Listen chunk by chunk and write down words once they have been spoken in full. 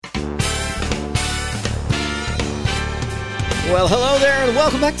Well, hello there, and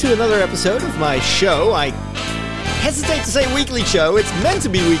welcome back to another episode of my show. I hesitate to say weekly show. It's meant to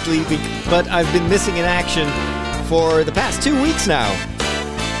be weekly, but I've been missing in action for the past 2 weeks now.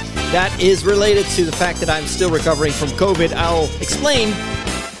 That is related to the fact that I'm still recovering from COVID. I'll explain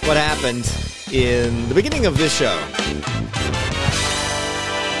what happened in the beginning of this show.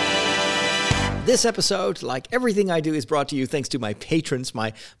 This episode, like everything I do, is brought to you thanks to my patrons,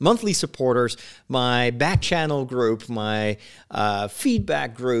 my monthly supporters, my back channel group, my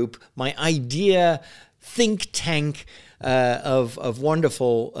feedback group, my idea think tank of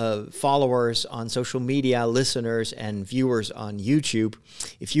wonderful followers on social media, listeners, and viewers on YouTube.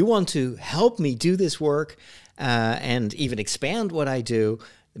 If you want to help me do this work and even expand what I do,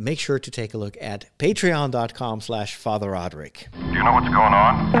 make sure to take a look at patreon.com/Father Roderick. Do you know what's going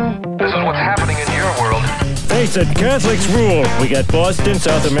on? This is what's happening in your world. Face it, Catholics rule. We got Boston,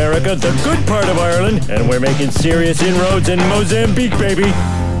 South America, the good part of Ireland, and we're making serious inroads in Mozambique, baby.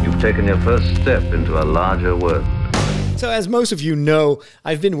 You've taken your first step into a larger world. So as most of you know,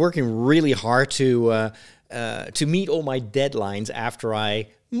 I've been working really hard to meet all my deadlines after I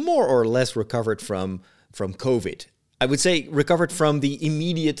more or less recovered from COVID. I would say recovered from the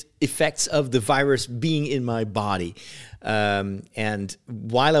immediate effects of the virus being in my body. And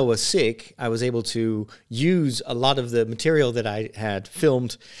while I was sick, I was able to use a lot of the material that I had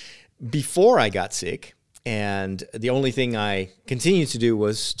filmed before I got sick. And the only thing I continued to do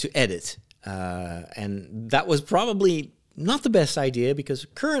was to edit. And that was probably not the best idea because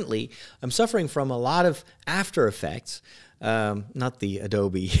currently I'm suffering from a lot of after effects. Not the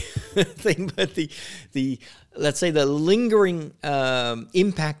Adobe thing, but the let's say the lingering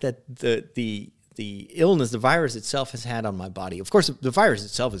impact that the illness, the virus itself has had on my body. Of course, the virus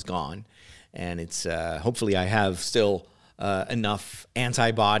itself is gone, and it's hopefully I have still enough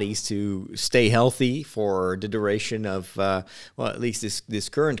antibodies to stay healthy for the duration of at least this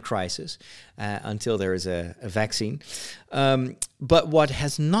current crisis until there is a vaccine. But what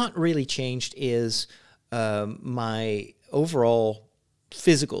has not really changed is my overall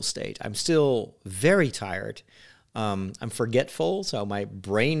physical state. I'm still very tired. I'm forgetful, so my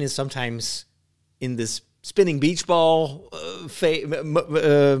brain is sometimes in this spinning beach ball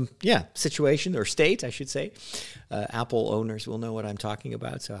situation or state, I should say. Apple owners will know what I'm talking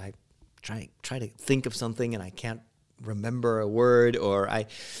about. So I try to think of something and I can't remember a word. Or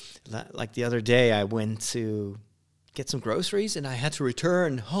like the other day, I went to get some groceries, and I had to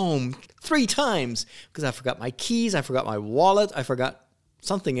return home 3 times because I forgot my keys, I forgot my wallet, I forgot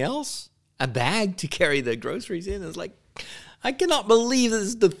something else, a bag to carry the groceries in. It's like, I cannot believe this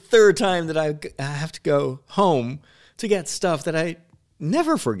is the 3rd time that I have to go home to get stuff that I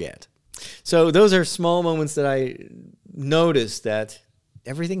never forget. So those are small moments that I notice that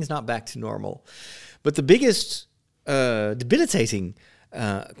everything is not back to normal. But the biggest debilitating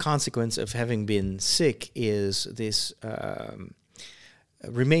consequence of having been sick is this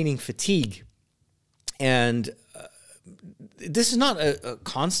remaining fatigue. And this is not a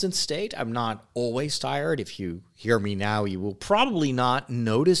constant state. I'm not always tired. If you hear me now, you will probably not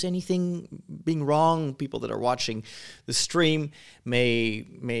notice anything being wrong. People that are watching the stream may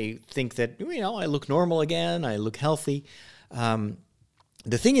think that, I look normal again. I look healthy. The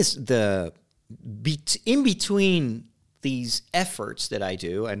thing is, in between these efforts that I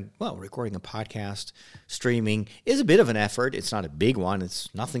do, and recording a podcast, streaming is a bit of an effort. It's not a big one. It's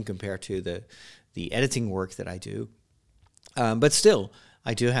nothing compared to the editing work that I do. But still,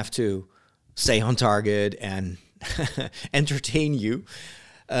 I do have to stay on target and entertain you.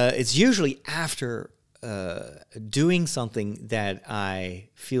 It's usually after doing something that I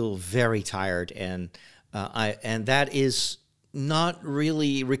feel very tired, and that is not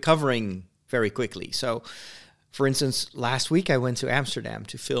really recovering very quickly. So, for instance, last week I went to Amsterdam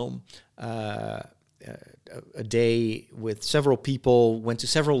to film a day with several people, went to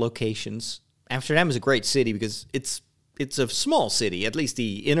several locations. Amsterdam is a great city because it's a small city, at least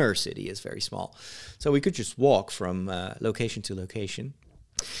the inner city is very small. So we could just walk from location to location.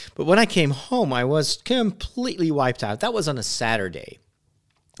 But when I came home, I was completely wiped out. That was on a Saturday.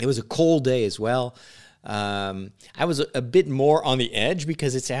 It was a cold day as well. I was a bit more on the edge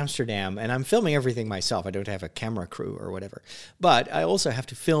because it's Amsterdam and I'm filming everything myself. I don't have a camera crew or whatever. But I also have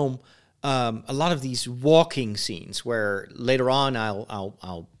to film a lot of these walking scenes where later on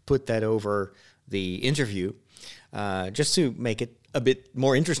I'll put that over the interview just to make it a bit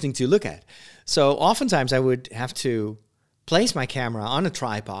more interesting to look at. So oftentimes I would have to place my camera on a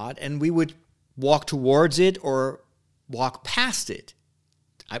tripod and we would walk towards it or walk past it.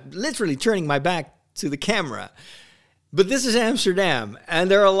 I'm literally turning my back to the camera. But this is Amsterdam,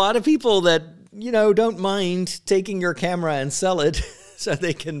 and there are a lot of people that don't mind taking your camera and sell it so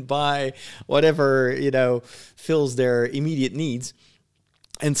they can buy whatever, fills their immediate needs.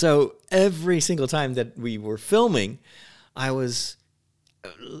 And so every single time that we were filming, I was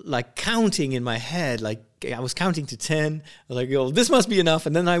like counting in my head, like I was counting to 10, like, oh, this must be enough.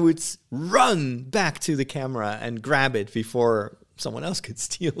 And then I would run back to the camera and grab it before someone else could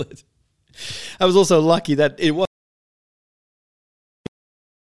steal it. I was also lucky that it was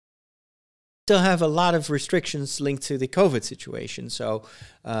still have a lot of restrictions linked to the COVID situation. So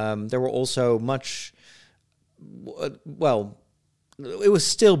there were also it was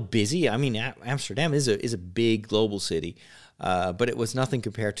still busy. I mean, Amsterdam is a big global city, but it was nothing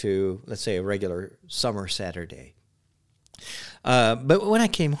compared to, let's say, a regular summer Saturday. But when I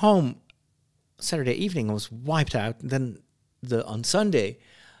came home Saturday evening, I was wiped out. Then on Sunday,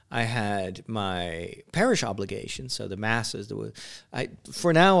 I had my parish obligation, so the masses.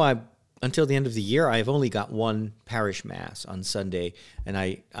 Until the end of the year, I've only got one parish mass on Sunday, and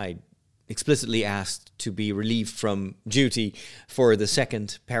I explicitly asked to be relieved from duty for the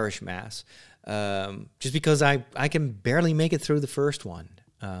second parish mass, just because I can barely make it through the first one.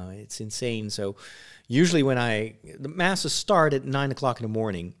 It's insane. So usually the masses start at 9 o'clock in the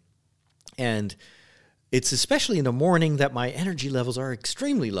morning, and it's especially in the morning that my energy levels are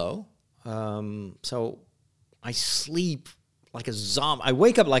extremely low. So I sleep like a zombie. I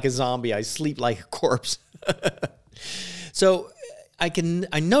wake up like a zombie. I sleep like a corpse. So I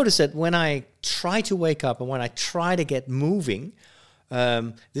notice that when I try to wake up and when I try to get moving,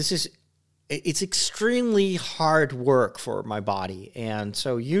 it's extremely hard work for my body. And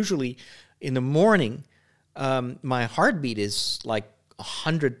so usually in the morning, my heartbeat is like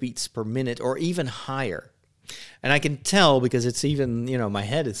 100 beats per minute or even higher. And I can tell because it's even, my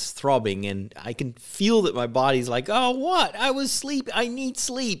head is throbbing and I can feel that my body's like, oh, what? I was asleep. I need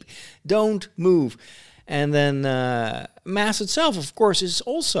sleep. Don't move. And then Mass itself, of course, is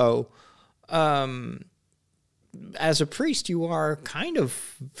also, as a priest, you are kind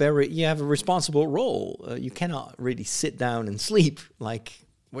of you have a responsible role. You cannot really sit down and sleep like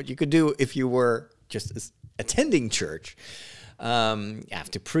what you could do if you were just attending church. You have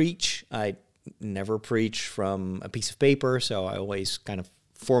to preach. I never preach from a piece of paper, so I always kind of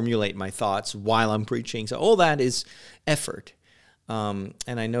formulate my thoughts while I'm preaching. So all that is effort. And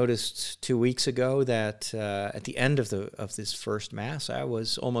I noticed 2 weeks ago that at the end of this first Mass, I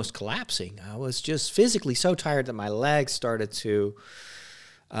was almost collapsing. I was just physically so tired that my legs started to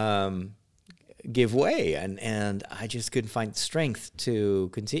give way, and I just couldn't find strength to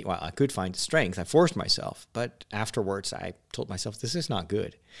continue. Well, I could find strength. I forced myself, but afterwards I told myself, this is not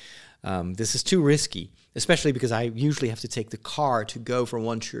good. This is too risky, especially because I usually have to take the car to go from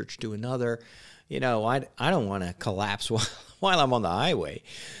one church to another. I don't want to collapse while I'm on the highway.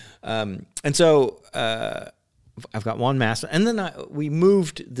 And so I've got one Mass. And then we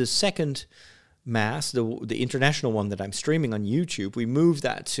moved the second Mass, the international one that I'm streaming on YouTube. We moved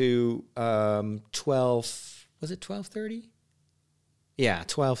that to 12, was it 12:30? Yeah,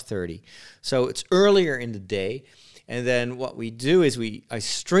 12:30. So it's earlier in the day. And then what we do is I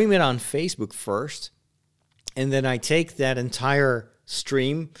stream it on Facebook first. And then I take that entire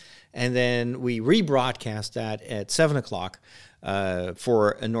stream and then we rebroadcast that at 7 o'clock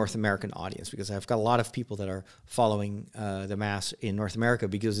for a North American audience, because I've got a lot of people that are following the Mass in North America,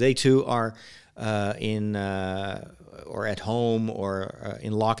 because they too are or at home or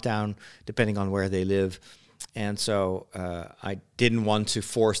in lockdown, depending on where they live. And so I didn't want to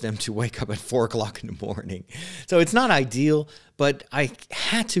force them to wake up at 4 o'clock in the morning. So it's not ideal, but I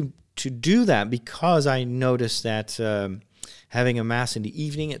had to do that because I noticed that having a Mass in the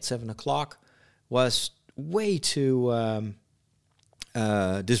evening at 7 o'clock was way too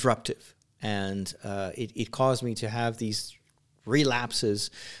disruptive. And it caused me to have these relapses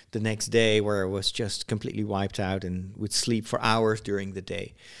the next day where I was just completely wiped out and would sleep for hours during the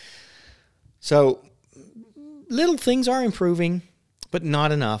day. So little things are improving, but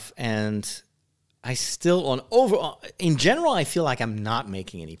not enough. And I still, in general, I feel like I'm not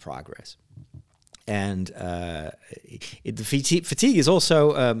making any progress. And the fatigue is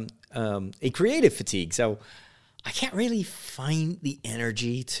also a creative fatigue. So I can't really find the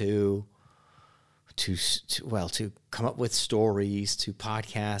energy to come up with stories, to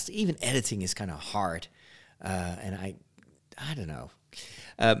podcast. Even editing is kind of hard. And I don't know.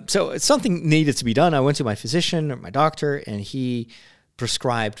 So something needed to be done. I went to my physician or my doctor, and he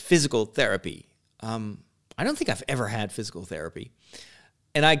prescribed physical therapy. I don't think I've ever had physical therapy.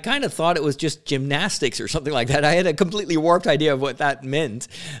 And I kind of thought it was just gymnastics or something like that. I had a completely warped idea of what that meant.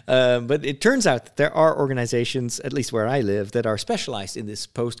 But it turns out that there are organizations, at least where I live, that are specialized in this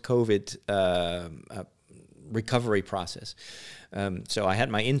post-COVID recovery process. So I had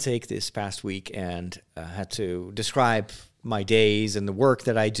my intake this past week and had to describe my days and the work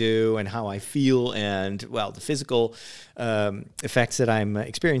that I do and how I feel and, well, the physical effects that I'm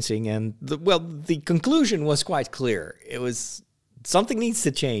experiencing. And, the conclusion was quite clear. It was... something needs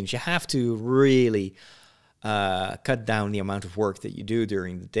to change. You have to really cut down the amount of work that you do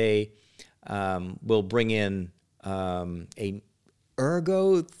during the day. We'll bring in a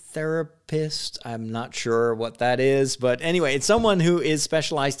ergotherapist. I'm not sure what that is, but anyway, it's someone who is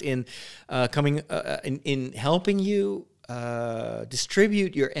specialized in in helping you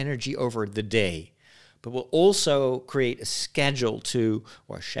distribute your energy over the day. But we'll also create a schedule to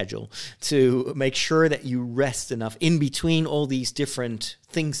make sure that you rest enough in between all these different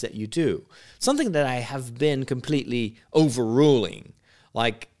things that you do. Something that I have been completely overruling.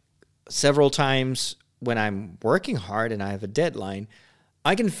 Like several times when I'm working hard and I have a deadline,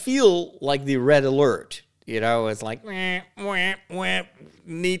 I can feel like the red alert. It's like,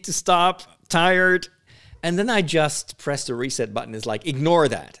 need to stop, tired. And then I just press the reset button. It's like, ignore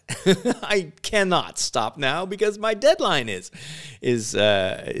that. I cannot stop now because my deadline is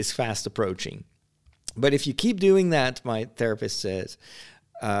fast approaching. But if you keep doing that, my therapist says,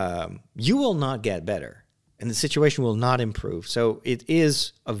 you will not get better and the situation will not improve. So it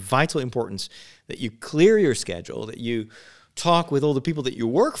is of vital importance that you clear your schedule, that you talk with all the people that you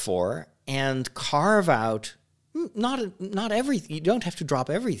work for and carve out not everything. You don't have to drop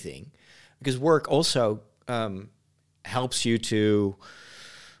everything because work also helps you to,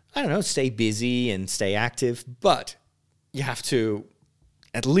 stay busy and stay active, but you have to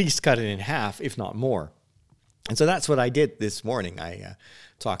at least cut it in half, if not more. And so that's what I did this morning. I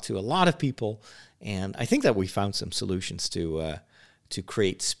talked to a lot of people, and I think that we found some solutions to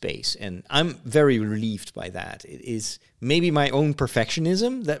create space. And I'm very relieved by that. It is maybe my own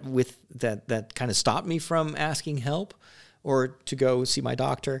perfectionism that kind of stopped me from asking help or to go see my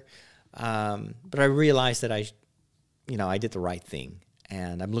doctor. But I realized that I did the right thing,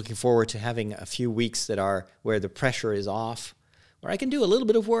 and I'm looking forward to having a few weeks that are where the pressure is off, where I can do a little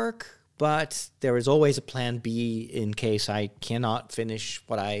bit of work, but there is always a plan B in case I cannot finish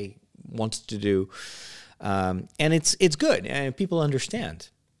what I wanted to do. And it's good, and people understand,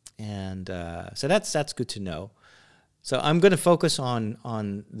 and so that's good to know. So I'm going to focus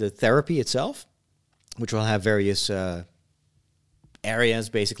on the therapy itself, which will have various areas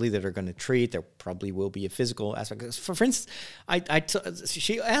basically that are going to treat. There probably will be a physical aspect. For instance,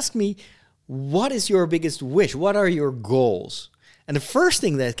 she asked me, what is your biggest wish? What are your goals? And the first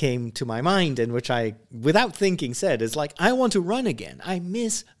thing that came to my mind, and which I, without thinking, said is like, I want to run again. I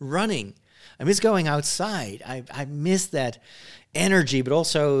miss running. I miss going outside. I miss that energy, but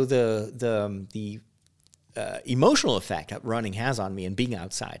also the emotional effect that running has on me and being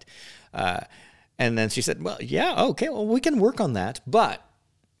outside. And then she said, well, yeah, okay, well, we can work on that, but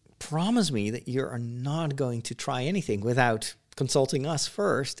promise me that you are not going to try anything without consulting us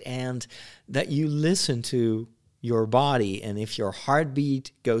first, and that you listen to your body. And if your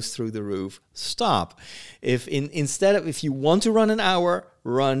heartbeat goes through the roof, stop. If you want to run an hour,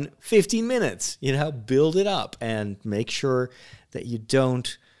 run 15 minutes, build it up and make sure that you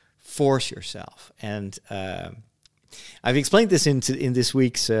don't force yourself. And I've explained this in this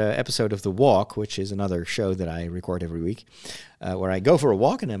week's episode of The Walk, which is another show that I record every week, where I go for a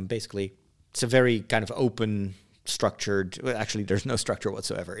walk, and it's a very kind of open, structured. Actually, there's no structure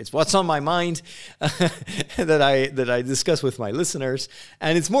whatsoever. It's what's on my mind that I discuss with my listeners,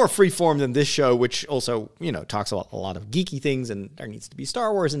 and it's more free form than this show, which also talks about a lot of geeky things, and there needs to be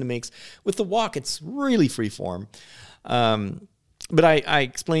Star Wars in the mix. With The Walk, it's really free form. But I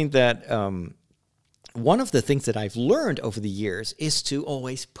explained that. One of the things that I've learned over the years is to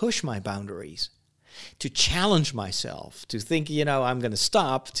always push my boundaries, to challenge myself, to think, I'm going to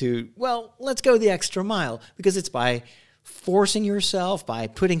stop, let's go the extra mile, because it's by forcing yourself, by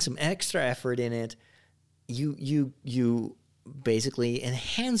putting some extra effort in it, you basically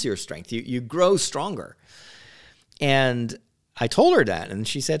enhance your strength. You grow stronger. And I told her that, and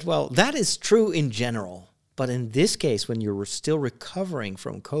she said, well, that is true in general. But in this case, when you're still recovering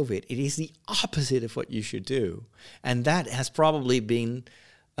from COVID, it is the opposite of what you should do. And that has probably been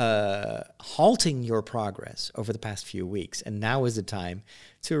halting your progress over the past few weeks. And now is the time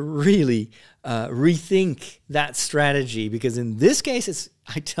to really rethink that strategy, because in this case,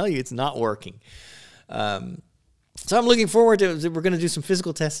 I tell you, it's not working. So I'm looking forward to. We're going to do some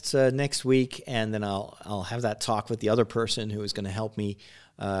physical tests next week, and then I'll have that talk with the other person who is going to help me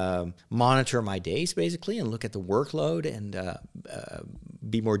monitor my days, basically, and look at the workload and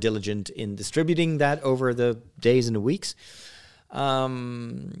be more diligent in distributing that over the days and the weeks.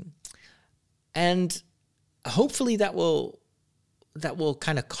 And hopefully that will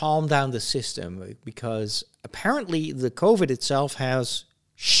kind of calm down the system, because apparently the COVID itself has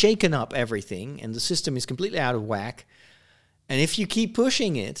shaken up everything and the system is completely out of whack. And if you keep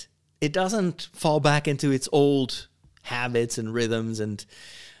pushing it, it doesn't fall back into its old habits and rhythms and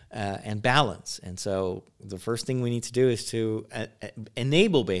balance. And so the first thing we need to do is to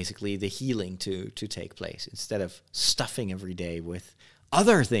enable basically the healing to take place, instead of stuffing every day with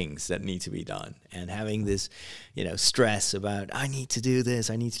other things that need to be done and having this, stress about, I need to do this,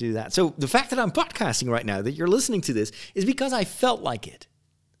 I need to do that. So the fact that I'm podcasting right now, that you're listening to this, is because I felt like it.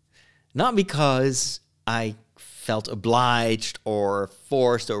 Not because I felt obliged or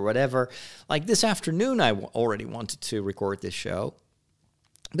forced or whatever. Like this afternoon, I already wanted to record this show,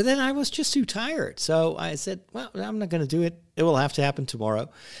 but then I was just too tired. So I said, well, I'm not going to do it. It will have to happen tomorrow.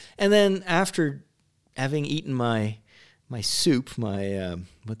 And then after having eaten my soup,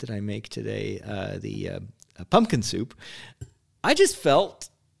 what did I make today? The pumpkin soup. I just felt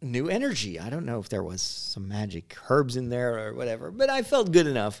new energy. I don't know if there was some magic herbs in there or whatever, but I felt good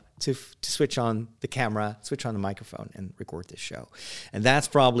enough to switch on the camera, switch on the microphone, and record this show. And that's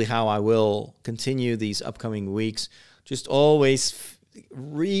probably how I will continue these upcoming weeks. Just always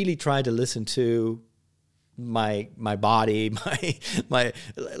really try to listen to my body, my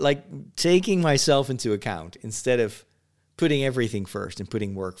like taking myself into account instead of putting everything first and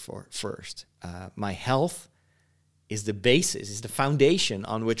putting work first. My health is the basis, is the foundation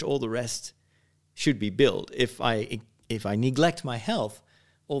on which all the rest should be built. If I neglect my health,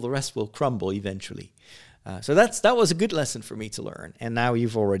 all the rest will crumble eventually. So that was a good lesson for me to learn. And now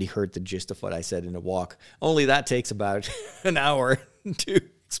you've already heard the gist of what I said in the walk. Only that takes about an hour to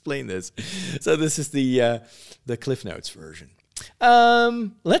explain this. So this is the Cliff Notes version.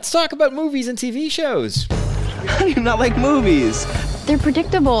 Let's talk about movies and TV shows. How do you not like movies? They're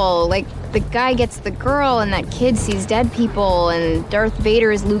predictable. Like, the guy gets the girl and that kid sees dead people and Darth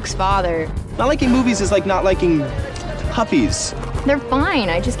Vader is Luke's father. Not liking movies is like not liking puppies. They're fine.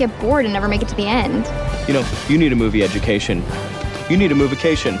 I just get bored and never make it to the end. You need a movie education. You need a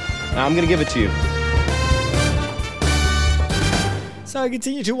movication. Now I'm going to give it to you. So I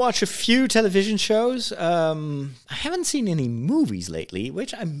continue to watch a few television shows. I haven't seen any movies lately,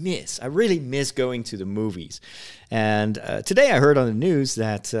 which I miss. I really miss going to the movies. And today I heard on the news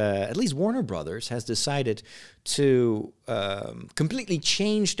that at least Warner Brothers has decided to completely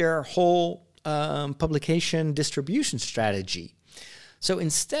change their whole publication distribution strategy. So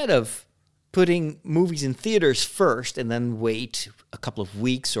instead of putting movies in theaters first and then wait a couple of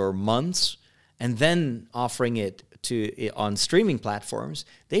weeks or months and then offering it on streaming platforms,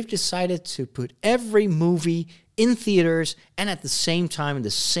 they've decided to put every movie in theaters and at the same time, in the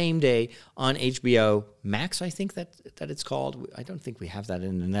same day, on HBO Max, I think that it's called. I don't think we have that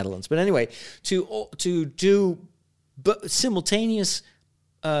in the Netherlands. But anyway, to do simultaneous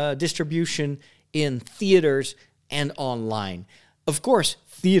distribution in theaters and online. Of course,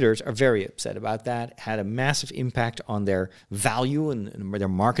 theaters are very upset about that. It had a massive impact on their value and their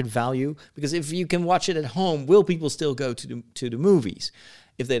market value, because if you can watch it at home, will people still go to the movies?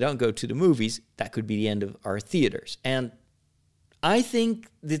 If they don't go to the movies, that could be the end of our theaters. And I think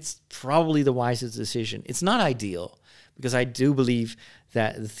it's probably the wisest decision. It's not ideal, because I do believe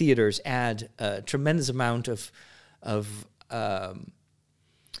that the theaters add a tremendous amount of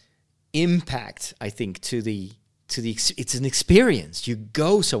impact, I think, it's an experience. You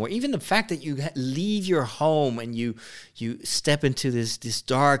go somewhere. Even the fact that you leave your home and you step into this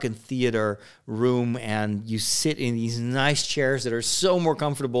darkened theater room and you sit in these nice chairs that are so more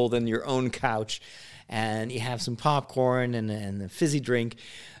comfortable than your own couch, and you have some popcorn and a fizzy drink.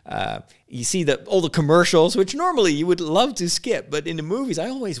 You see all the commercials, which normally you would love to skip, but in the movies, I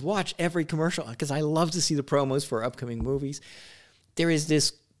always watch every commercial because I love to see the promos for upcoming movies. There is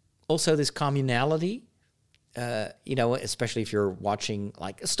this communality. Especially if you're watching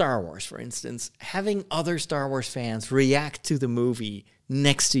like Star Wars, for instance, having other Star Wars fans react to the movie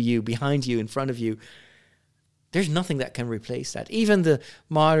next to you, behind you, in front of you, there's nothing that can replace that. Even the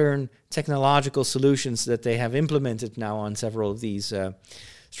modern technological solutions that they have implemented now on several of these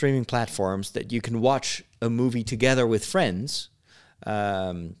streaming platforms, that you can watch a movie together with friends.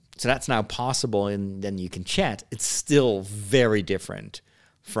 So that's now possible, and then you can chat. It's still very different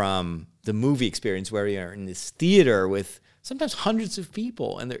from the movie experience where you're in this theater with sometimes hundreds of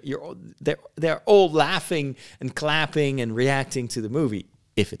people, and they're all laughing and clapping and reacting to the movie,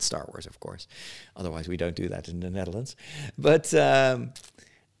 if it's Star Wars, of course. Otherwise, we don't do that in the Netherlands. But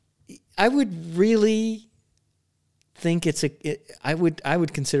I would really think I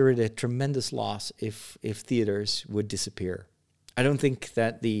would consider it a tremendous loss if theaters would disappear. I don't think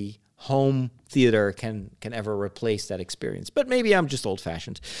that the home theater can ever replace that experience. But maybe I'm just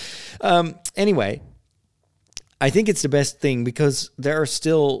old-fashioned. Anyway, I think it's the best thing because there are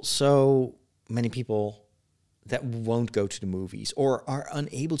still so many people that won't go to the movies or are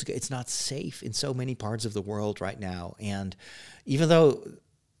unable to go. It's not safe in so many parts of the world right now. And even though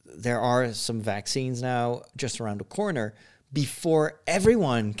there are some vaccines now just around the corner, before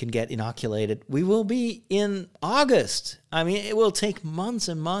everyone can get inoculated, we will be in August. I mean, it will take months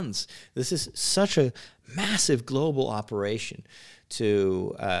and months. This is such a massive global operation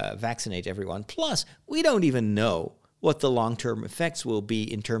to vaccinate everyone. Plus, we don't even know what the long-term effects will be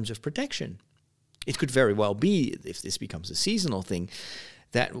in terms of protection. It could very well be, if this becomes a seasonal thing,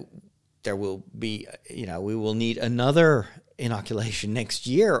 that there will be, we will need another inoculation next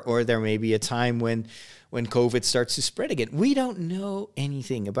year, or there may be a time when COVID starts to spread again. We don't know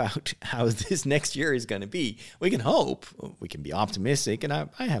anything about how this next year is going to be. We can hope, we can be optimistic, and I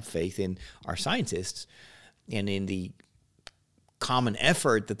have faith in our scientists and in the common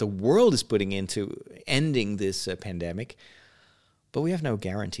effort that the world is putting into ending this pandemic, but we have no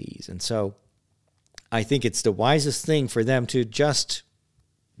guarantees. And so I think it's the wisest thing for them to just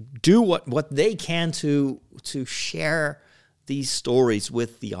do what they can to share these stories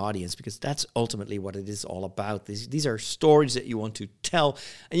with the audience, because that's ultimately what it is all about. These are stories that you want to tell,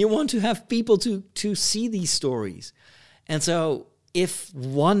 and you want to have people to see these stories. And so if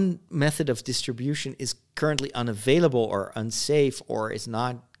one method of distribution is currently unavailable or unsafe or is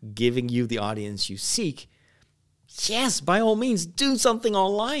not giving you the audience you seek, yes, by all means, do something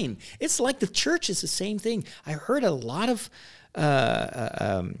online. It's like the church is the same thing. I heard a lot of,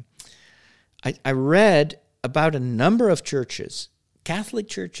 I read about a number of churches, Catholic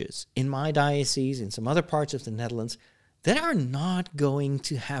churches in my diocese, in some other parts of the Netherlands, that are not going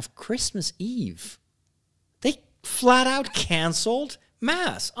to have Christmas Eve. They flat out canceled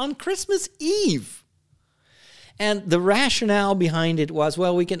Mass on Christmas Eve. And the rationale behind it was,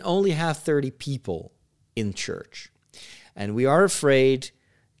 well, we can only have 30 people in church. And we are afraid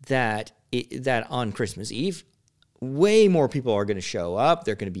that that on Christmas Eve, way more people are going to show up.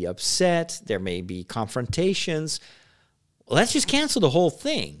 They're going to be upset. There may be confrontations. Let's just cancel the whole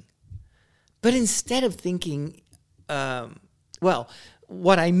thing. But instead of thinking, well,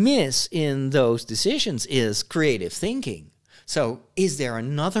 what I miss in those decisions is creative thinking. So is there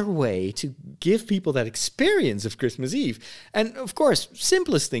another way to give people that experience of Christmas Eve? And of course,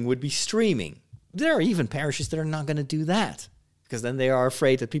 simplest thing would be streaming. There are even parishes that are not going to do that, because then they are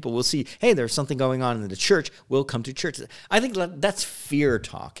afraid that people will see, hey, there's something going on in the church, we'll come to church. I think that's fear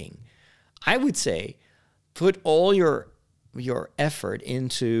talking. I would say put all your effort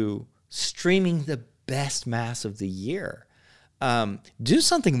into streaming the best Mass of the year. Do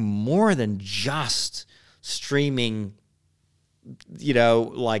something more than just streaming,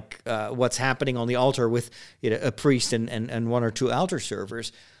 like what's happening on the altar with a priest and one or two altar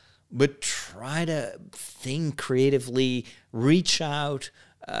servers. But try to think creatively, reach out.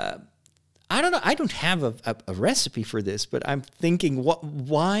 I don't know. I don't have a recipe for this, but I'm thinking,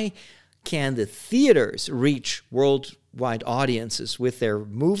 why can the theaters reach worldwide audiences with their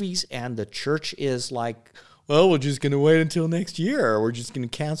movies, and the church is like, well, we're just going to wait until next year. We're just going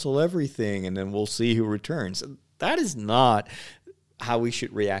to cancel everything, and then we'll see who returns. That is not how we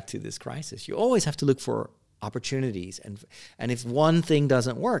should react to this crisis. You always have to look for opportunities, and if one thing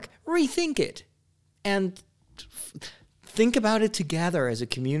doesn't work, rethink it and think about it together as a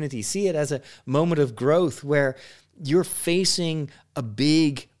community. See it as a moment of growth where you're facing a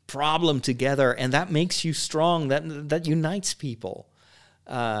big problem together, and that makes you strong. That unites people.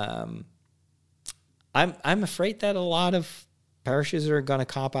 I'm afraid that a lot of parishes are going to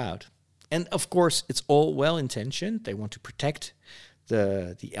cop out, and of course it's all well intentioned. They want to protect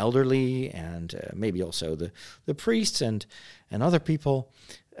the elderly and maybe also the priests and other people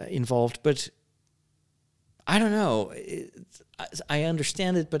involved. But I don't know. I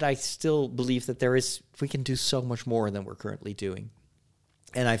understand it, but I still believe that we can do so much more than we're currently doing.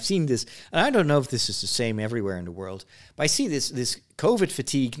 And I've seen this, and I don't know if this is the same everywhere in the world, but I see this COVID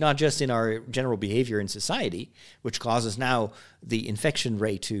fatigue, not just in our general behavior in society, which causes now the infection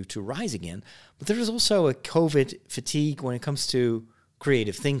rate to rise again, but there is also a COVID fatigue when it comes to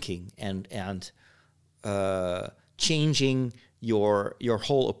creative thinking and changing your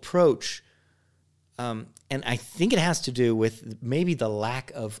whole approach And I think it has to do with maybe the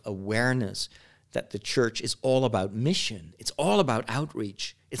lack of awareness that the church is all about mission. It's all about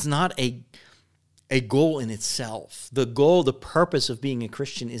outreach. It's not a goal in itself. The goal, the purpose of being a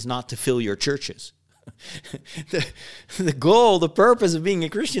Christian is not to fill your churches. The goal, the purpose of being a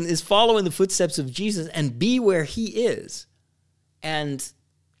Christian is follow in the footsteps of Jesus and be where he is and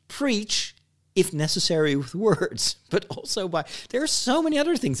preach, if necessary, with words, but also there are so many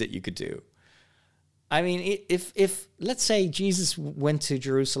other things that you could do. I mean, if let's say Jesus went to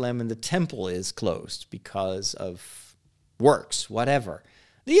Jerusalem and the temple is closed because of works, whatever,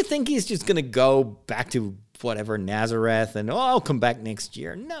 do you think he's just going to go back to whatever, Nazareth, and I'll come back next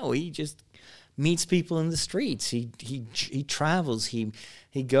year? No, he just meets people in the streets. He travels. He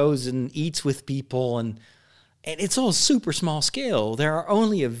goes and eats with people, and it's all super small scale. There are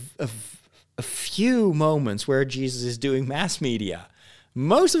only a few moments where Jesus is doing mass media.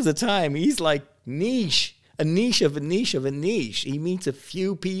 Most of the time, he's like a niche of a niche of a niche. He meets a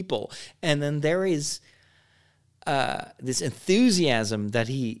few people, and then there is this enthusiasm that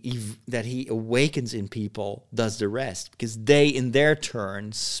he awakens in people does the rest, because they, in their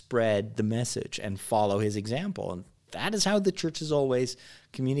turn, spread the message and follow his example. And that is how the church has always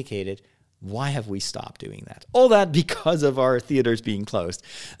communicated. Why have we stopped doing that? All that because of our theaters being closed.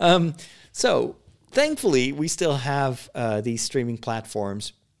 So thankfully, we still have these streaming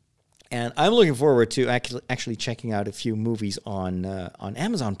platforms. And I'm looking forward to actually checking out a few movies on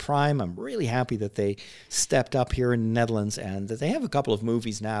Amazon Prime. I'm really happy that they stepped up here in the Netherlands and that they have a couple of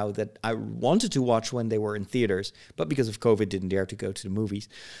movies now that I wanted to watch when they were in theaters, but because of COVID didn't dare to go to the movies.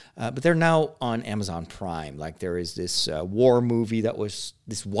 But they're now on Amazon Prime. Like there is this war movie that was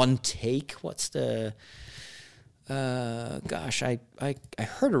this one take. What's the... I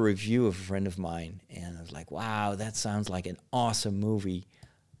heard a review of a friend of mine, and I was like, wow, that sounds like an awesome movie.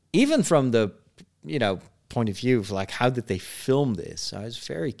 Even from the, point of view of like, how did they film this? So I was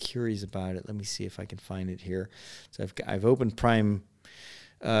very curious about it. Let me see if I can find it here. So I've opened Prime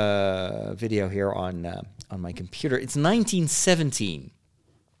Video here on my computer. It's 1917.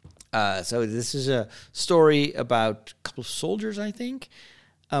 So this is a story about a couple of soldiers, I think.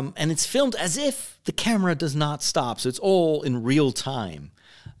 And it's filmed as if the camera does not stop. So it's all in real time.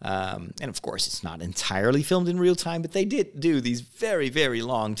 And of course, it's not entirely filmed in real time, but they did do these very, very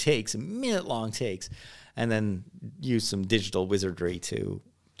long takes, minute-long takes, and then use some digital wizardry to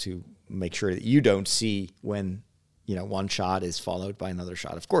make sure that you don't see when one shot is followed by another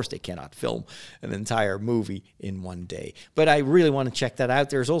shot. Of course, they cannot film an entire movie in one day, but I really want to check that out.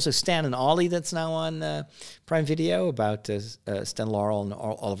 There's also Stan and Ollie that's now on Prime Video about Stan Laurel and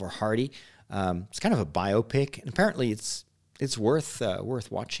Oliver Hardy. It's kind of a biopic, and apparently it's worth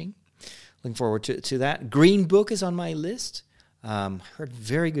watching. Looking forward to that. Green Book is on my list. Heard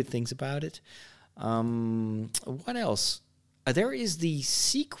very good things about it. What else? There is the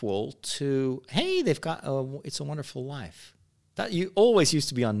sequel to, they've got It's a Wonderful Life. That you always used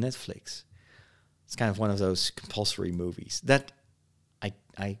to be on Netflix. It's kind of one of those compulsory movies that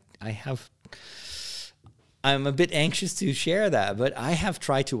I'm a bit anxious to share that, but I have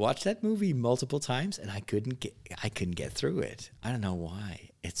tried to watch that movie multiple times and I couldn't get through it. I don't know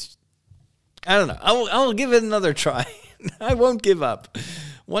why. I don't know. I'll give it another try. I won't give up.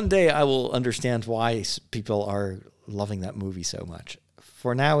 One day I will understand why people are loving that movie so much.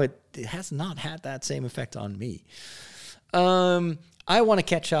 For now, it has not had that same effect on me. I want to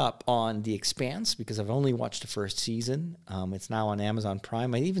catch up on The Expanse because I've only watched the first season. It's now on Amazon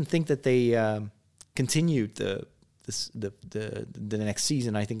Prime. I even think that they continued the next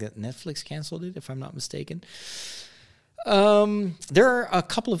season. I think that Netflix canceled it, if I'm not mistaken. There are a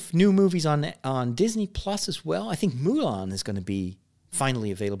couple of new movies on Disney Plus as well. I think Mulan is going to be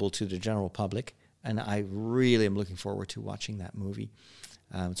finally available to the general public, and I really am looking forward to watching that movie.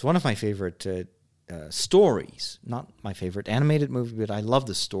 It's one of my favorite stories, not my favorite animated movie, but I love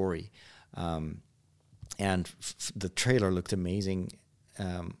the story. And the trailer looked amazing.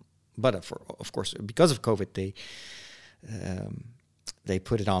 But of course, because of COVID, they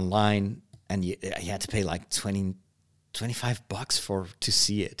put it online, and you had to pay like $25 to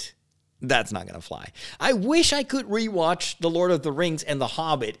see it. That's not going to fly. I wish I could rewatch The Lord of the Rings and The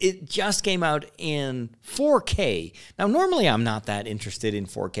Hobbit. It just came out in 4K. Now, normally I'm not that interested in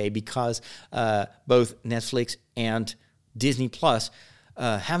 4K because both Netflix and Disney Plus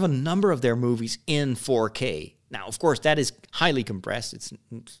have a number of their movies in 4K. Now, of course, that is highly compressed. It's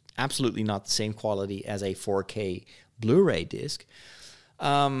absolutely not the same quality as a 4K Blu-ray disc.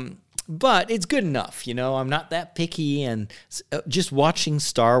 But it's good enough, I'm not that picky, and just watching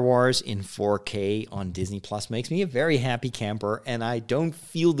Star Wars in 4K on Disney Plus makes me a very happy camper, and I don't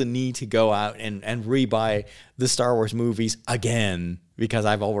feel the need to go out and rebuy the Star Wars movies again, because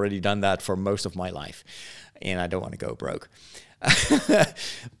I've already done that for most of my life, and I don't want to go broke.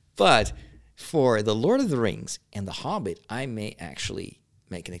 But for The Lord of the Rings and The Hobbit, I may actually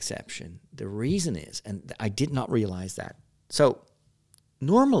make an exception. The reason is, and I did not realize that. So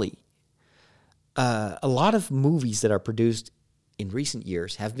normally, a lot of movies that are produced in recent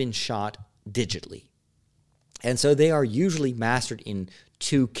years have been shot digitally. And so they are usually mastered in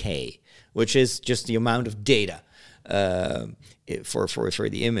 2K, which is just the amount of data for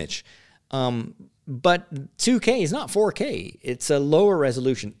the image. But 2K is not 4K. It's a lower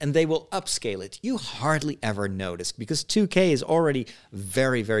resolution, and they will upscale it. You hardly ever notice, because 2K is already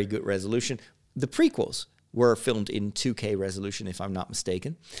very, very good resolution. The prequels were filmed in 2K resolution, if I'm not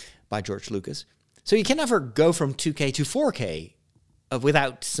mistaken, by George Lucas. So you can never go from 2K to 4K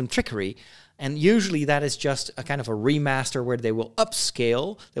without some trickery. And usually that is just a kind of a remaster where they will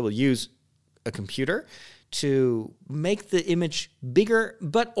upscale. They will use a computer to make the image bigger,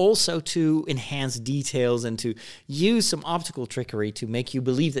 but also to enhance details and to use some optical trickery to make you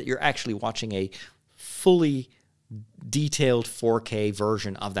believe that you're actually watching a fully detailed 4K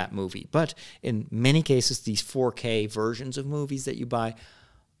version of that movie. But in many cases, these 4K versions of movies that you buy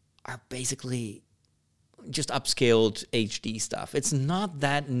are basically just upscaled HD stuff. It's not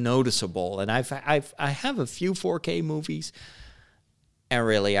that noticeable. And I have a few 4K movies, and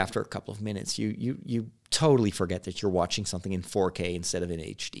really after a couple of minutes, you totally forget that you're watching something in 4K instead of in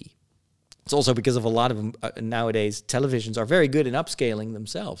HD. It's also because of a lot of nowadays televisions are very good in upscaling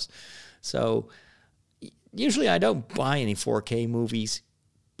themselves. So usually I don't buy any 4K movies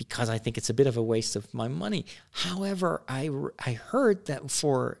because I think it's a bit of a waste of my money. However, I heard that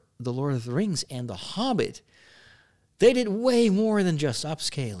for The Lord of the Rings and The Hobbit, they did way more than just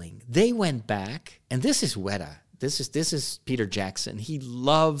upscaling. They went back, and this is Weta. This is Peter Jackson. He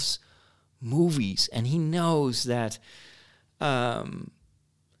loves movies, and he knows that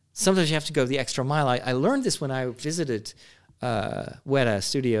sometimes you have to go the extra mile. I learned this when I visited Weta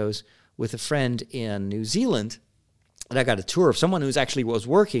Studios with a friend in New Zealand, and I got a tour of someone who's actually was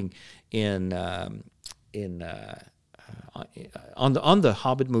working on the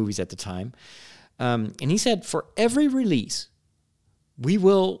Hobbit movies at the time, and he said, for every release, we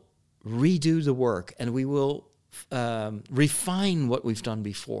will redo the work and we will refine what we've done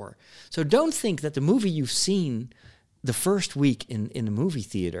before. So don't think that the movie you've seen the first week in the movie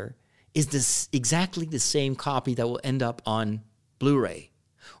theater is exactly the same copy that will end up on Blu-ray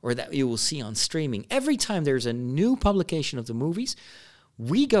or that you will see on streaming. Every time there's a new publication of the movies,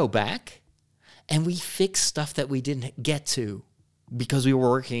 we go back and we fix stuff that we didn't get to because we were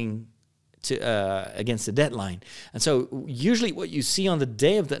working against the deadline. And so usually what you see on the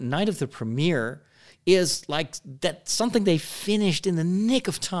day of the night of the premiere is like that something they finished in the nick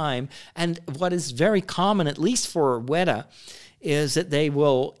of time. And what is very common, at least for Weta, is that they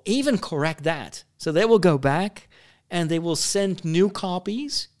will even correct that. So they will go back and they will send new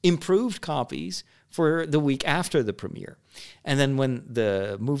copies, improved copies, for the week after the premiere. And then when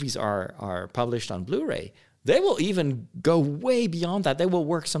the movies are published on Blu-ray, they will even go way beyond that. They will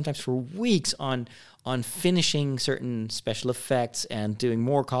work sometimes for weeks on finishing certain special effects and doing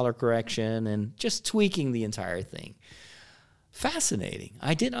more color correction and just tweaking the entire thing. Fascinating.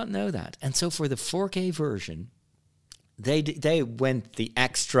 I did not know that. And so for the 4K version, they went the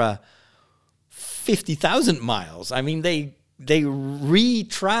extra 50,000 miles. I mean, they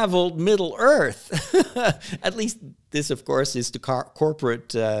re-traveled Middle Earth. At least this, of course, is the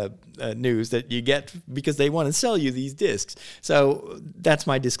corporate news that you get because they want to sell you these discs. So that's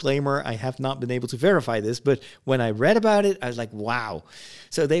my disclaimer. I have not been able to verify this, but when I read about it, I was like, wow.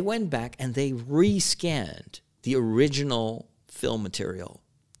 So they went back and they re-scanned the original film material.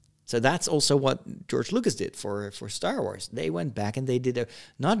 So that's also what George Lucas did for Star Wars. They went back and they did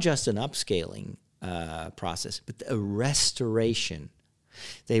not just an upscaling process, but a restoration.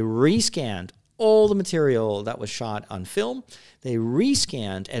 They rescanned all the material that was shot on film. They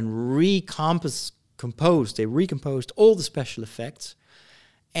rescanned and recomposed. They recomposed all the special effects,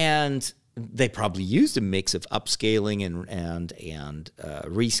 and they probably used a mix of upscaling and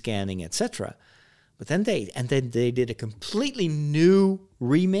rescanning, etc. But then they did a completely new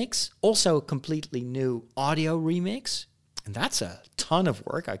remix, also a completely new audio remix, and that's a ton of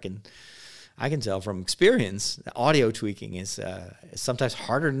work. I can tell from experience. Audio tweaking is sometimes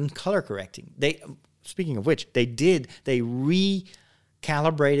harder than color correcting. Speaking of which, they recalibrated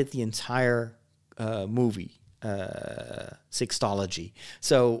the entire movie, Sixtology.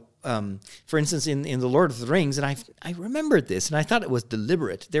 So for instance, in The Lord of the Rings, and I remembered this, and I thought it was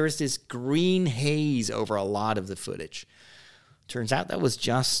deliberate. There is this green haze over a lot of the footage. Turns out that was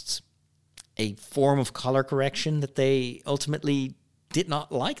just a form of color correction that they ultimately did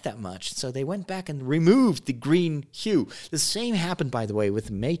not like that much. So they went back and removed the green hue. The same happened, by the way,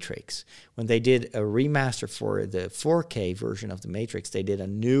 with Matrix. When they did a remaster for the 4K version of the Matrix, they did a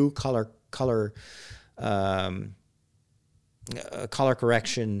new color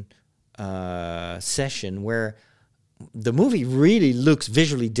correction session where the movie really looks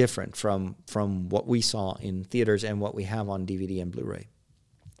visually different from what we saw in theaters and what we have on DVD and Blu-ray.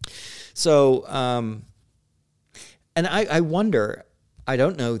 So, and I wonder, I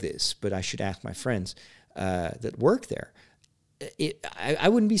don't know this, but I should ask my friends that work there. I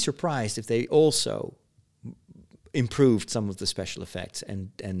wouldn't be surprised if they also improved some of the special effects and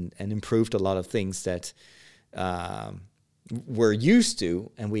improved a lot of things that we're used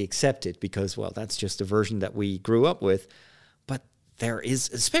to and we accept it because, well, that's just the version that we grew up with. But there is,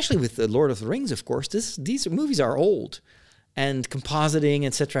 especially with The Lord of the Rings, of course, these movies are old. And compositing,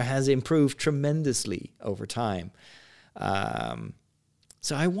 etc., has improved tremendously over time.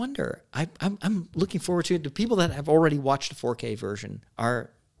 So I wonder, I'm looking forward to it. The people that have already watched the 4K version are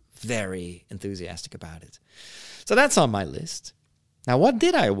very enthusiastic about it. So that's on my list. Now, what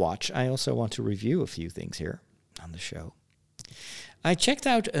did I watch? I also want to review a few things here on the show. I checked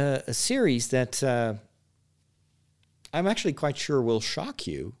out a series that I'm actually quite sure will shock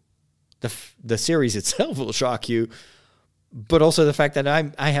you. The series itself will shock you, but also the fact that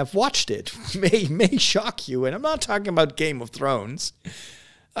I have watched it may shock you. And I'm not talking about Game of Thrones.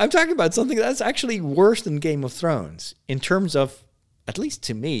 I'm talking about something that's actually worse than Game of Thrones in terms of, at least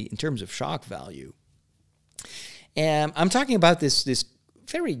to me, in terms of shock value. And I'm talking about this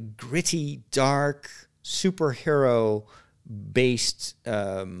very gritty, dark,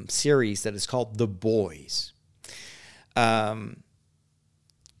 superhero-based series that is called The Boys.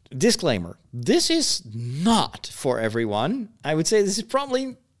 Disclaimer, this is not for everyone. I would say this is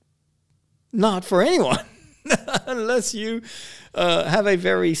probably not for anyone, unless you have a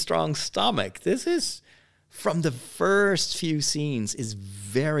very strong stomach. This is, from the first few scenes, is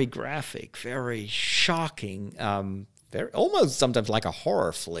very graphic, very shocking, very almost sometimes like a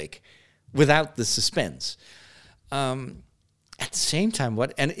horror flick without the suspense. At the same time,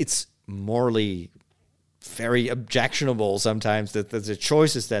 and it's morally very objectionable sometimes, that the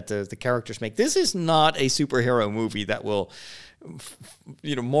choices that the characters make. This is not a superhero movie that will,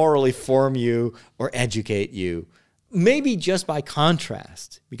 morally form you or educate you. Maybe just by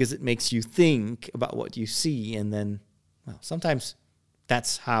contrast, because it makes you think about what you see, and then, well, sometimes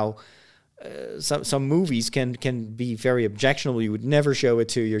that's how some movies can be very objectionable. You would never show it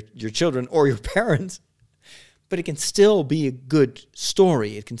to your children or your parents. But it can still be a good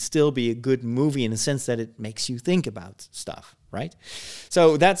story. It can still be a good movie in the sense that it makes you think about stuff, right?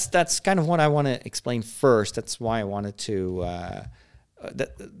 So that's kind of what I want to explain first. That's why I wanted to.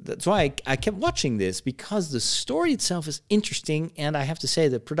 That's why I kept watching this, because the story itself is interesting, and I have to say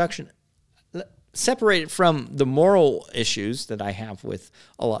the production, separated from the moral issues that I have with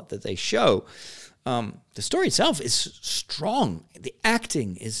a lot that they show, the story itself is strong. The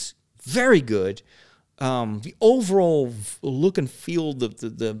acting is very good. The overall look and feel,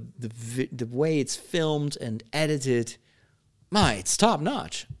 the way it's filmed and edited, it's top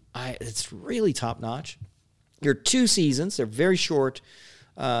notch. It's really top notch. There are 2 seasons. They're very short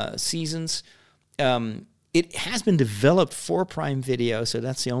seasons. It has been developed for Prime Video, so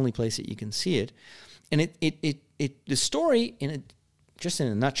that's the only place that you can see it. And the story just in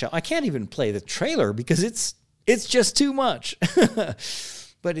a nutshell. I can't even play the trailer because it's just too much.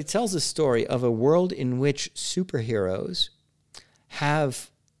 But it tells the story of a world in which superheroes have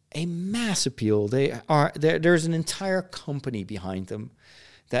a mass appeal. There's an entire company behind them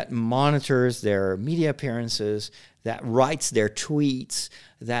that monitors their media appearances, that writes their tweets,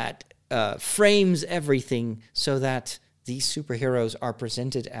 that frames everything so that these superheroes are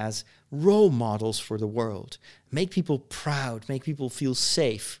presented as role models for the world. Make people proud, make people feel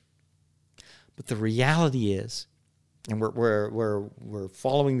safe. But the reality is, and we're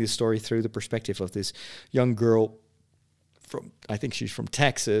following this story through the perspective of this young girl I think she's from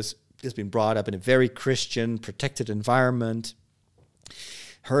Texas, has been brought up in a very Christian, protected environment.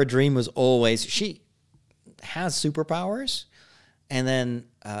 Her dream was always, she has superpowers, and then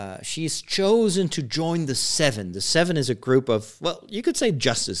she's chosen to join the Seven. The Seven is a group of, well, you could say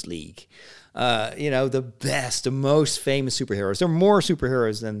Justice League. The best, the most famous superheroes. There are more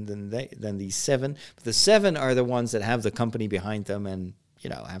superheroes than these 7, but the 7 are the ones that have the company behind them and,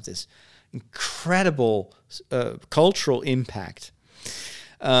 have this incredible cultural impact.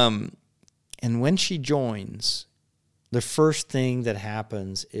 And when she joins, the first thing that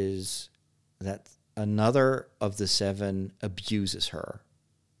happens is that another of the 7 abuses her,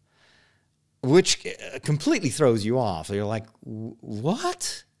 which completely throws you off. You're like,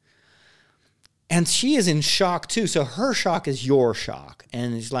 what? And she is in shock too. So her shock is your shock.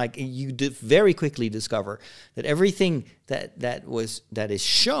 And it's like you very quickly discover that everything that is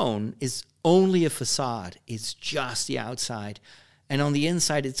shown is only a facade. It's just the outside. And on the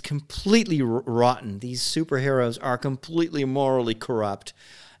inside, it's completely rotten. These superheroes are completely morally corrupt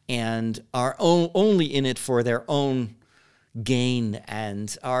and are only in it for their own gain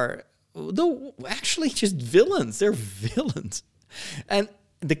and are, though, actually just villains. They're villains. And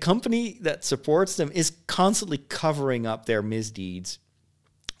the company that supports them is constantly covering up their misdeeds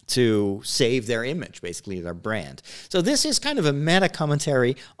to save their image, basically their brand. So this is kind of a meta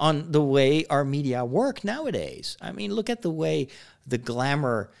commentary on the way our media work nowadays. I mean, look at the way the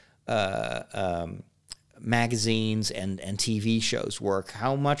glamour magazines and TV shows work,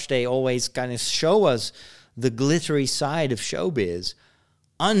 how much they always kind of show us the glittery side of showbiz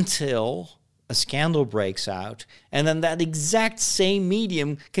until a scandal breaks out, and then that exact same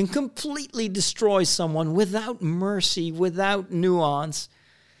medium can completely destroy someone without mercy, without nuance.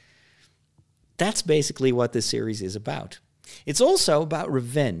 That's basically what this series is about. It's also about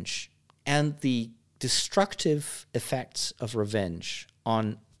revenge and the destructive effects of revenge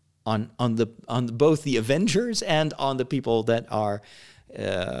on both the Avengers and on the people that are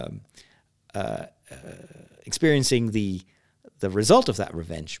experiencing the result of that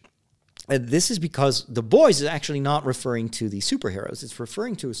revenge. This is because The Boys is actually not referring to the superheroes. It's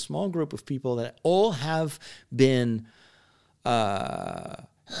referring to a small group of people that all have been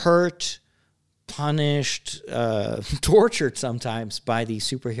hurt, punished, tortured sometimes by these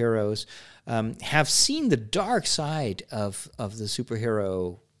superheroes, have seen the dark side of the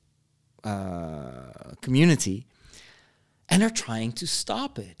superhero community, and are trying to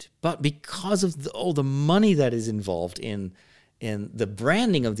stop it. But because of all the money that is involved in the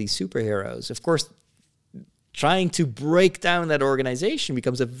branding of these superheroes, of course, trying to break down that organization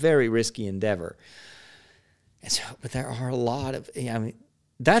becomes a very risky endeavor. And so, but there are a lot of, I mean,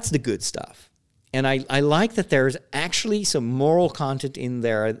 that's the good stuff. And I like that there's actually some moral content in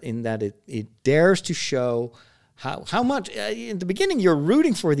there, in that it dares to show how much, in the beginning, you're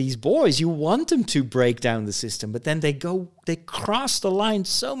rooting for these boys. You want them to break down the system, but then they cross the line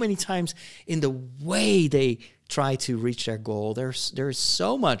so many times in the way they try to reach their goal. There's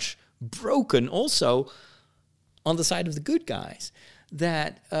so much broken also on the side of the good guys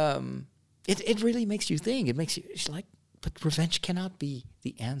that it really makes you think. It makes you, it's like, but revenge cannot be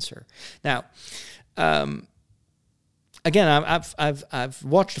the answer. Now, again, I've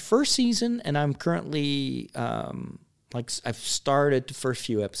watched the first season, and I'm currently I've started the first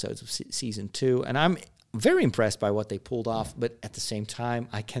few episodes of season 2, and I'm very impressed by what they pulled off. But at the same time,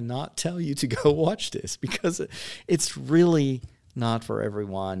 I cannot tell you to go watch this because it's really not for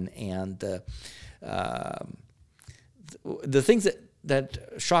everyone. And the things that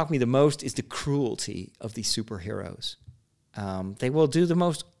shock me the most is the cruelty of these superheroes. They will do the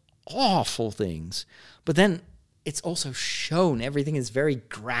most awful things, but then it's also shown. Everything is very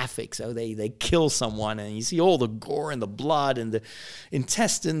graphic. So they kill someone, and you see all the gore and the blood and the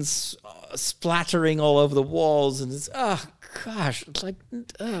intestines splattering all over the walls. And it's, oh, gosh, it's like,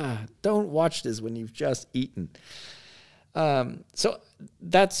 don't watch this when you've just eaten. So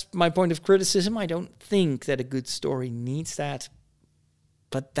that's my point of criticism. I don't think that a good story needs that.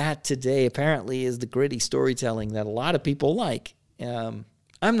 But that today apparently is the gritty storytelling that a lot of people like. I'm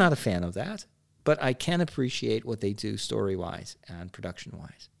not a fan of that, but I can appreciate what they do story-wise and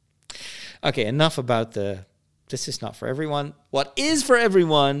production-wise. Okay, enough about this is not for everyone. What is for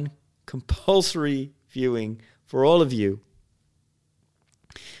everyone, compulsory viewing for all of you,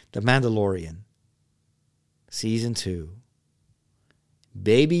 The Mandalorian, Season 2.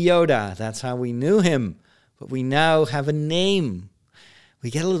 Baby Yoda, that's how we knew him, but we now have a name. We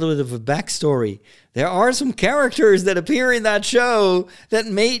get a little bit of a backstory. There are some characters that appear in that show that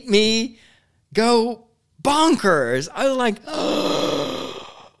made me go bonkers. I was like,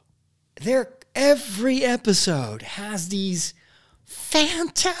 every episode has these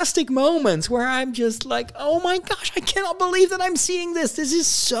fantastic moments where I'm just like, oh my gosh, I cannot believe that I'm seeing this. This is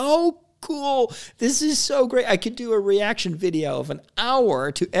so cool. This is so great. I could do a reaction video of an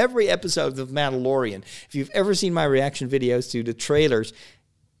hour to every episode of Mandalorian. If you've ever seen my reaction videos to the trailers,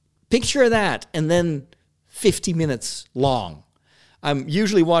 picture that, and then 50 minutes long. I'm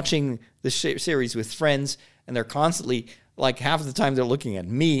usually watching the series with friends, and they're constantly, like, half of the time they're looking at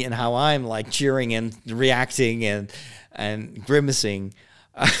me and how I'm like cheering and reacting and grimacing.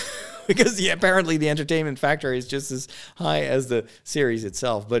 Because apparently the entertainment factor is just as high as the series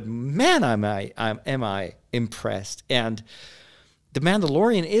itself. But man, am I impressed. And The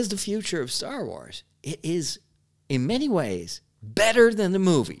Mandalorian is the future of Star Wars. It is, in many ways, better than the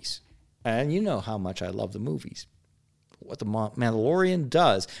movies. And you know how much I love the movies. What the Mandalorian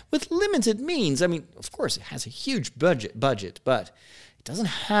does with limited means. I mean, of course, it has a huge budget, but it doesn't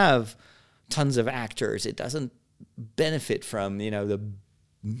have tons of actors. It doesn't benefit from, the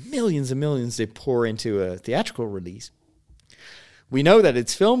millions and millions they pour into a theatrical release. We know that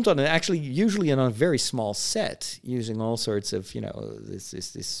it's filmed on usually on a very small set, using all sorts of,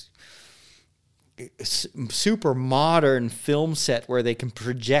 this super modern film set where they can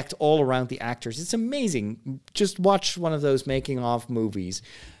project all around the actors. It's amazing. Just watch one of those making of movies.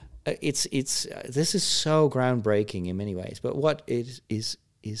 This is so groundbreaking in many ways. But what is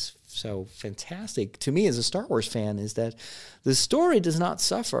so fantastic to me as a Star Wars fan is that the story does not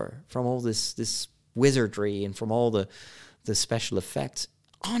suffer from all this wizardry and from all the special effects.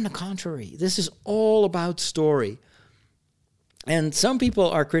 On the contrary, this is all about story. And some people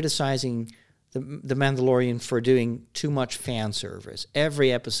are criticizing the Mandalorian for doing too much fan service.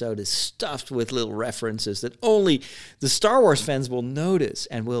 Every episode is stuffed with little references that only the Star Wars fans will notice,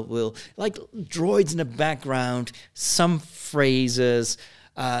 and will like droids in the background, some phrases,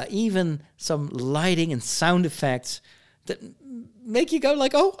 even some lighting and sound effects that make you go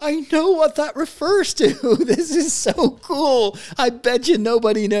like, oh, I know what that refers to. This is so cool. I bet you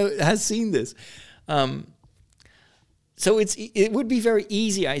nobody has seen this. So it would be very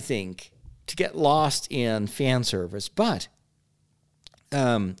easy, I think, to get lost in fan service, but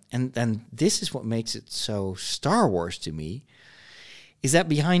and this is what makes it so Star Wars to me, is that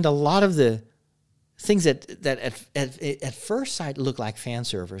behind a lot of the things that at first sight look like fan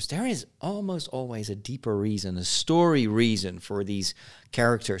service, there is almost always a deeper reason, a story reason for these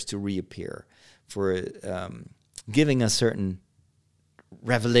characters to reappear, for giving us certain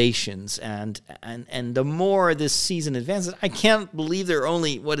revelations, and the more this season advances, I can't believe there are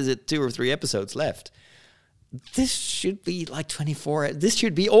only 2 or 3 episodes left. This should be like 24. This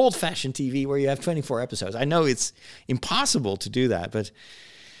should be old-fashioned TV where you have 24 episodes. I know it's impossible to do that, but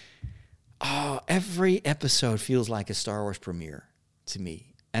every episode feels like a Star Wars premiere to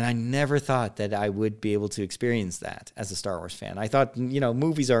me. And I never thought that I would be able to experience that as a Star Wars fan. I thought,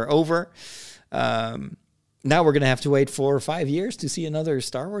 movies are over. Now we're going to have to wait 4 or 5 years to see another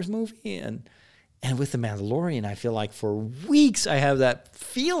Star Wars movie. And with The Mandalorian, I feel like for weeks I have that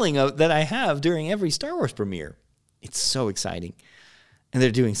feeling that I have during every Star Wars premiere. It's so exciting. And they're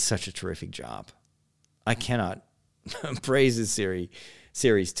doing such a terrific job. I cannot praise this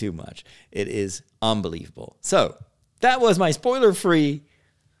series too much. It is unbelievable. So that was my spoiler-free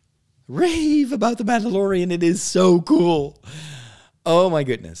rave about The Mandalorian. It is so cool. Oh my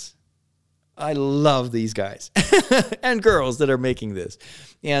goodness. I love these guys and girls that are making this.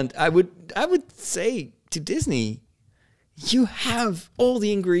 And I would say to Disney, you have all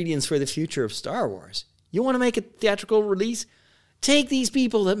the ingredients for the future of Star Wars. You want to make a theatrical release? Take these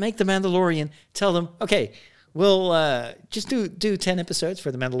people that make The Mandalorian, tell them, okay, we'll just do 10 episodes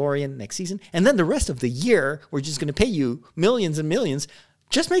for The Mandalorian next season, and then the rest of the year, we're just going to pay you millions and millions.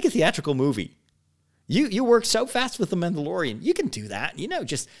 Just make a theatrical movie. You work so fast with The Mandalorian. You can do that.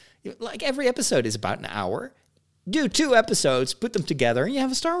 Just like every episode is about an hour. Do 2 episodes, put them together, and you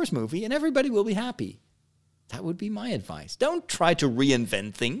have a Star Wars movie, and everybody will be happy. That would be my advice. Don't try to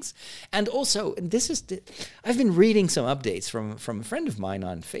reinvent things. And also, I've been reading some updates from a friend of mine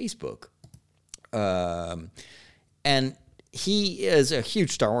on Facebook. And he is a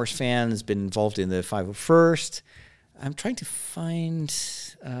huge Star Wars fan, has been involved in the 501st. I'm trying to find...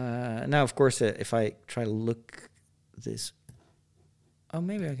 now, of course, if I try to look this... Oh,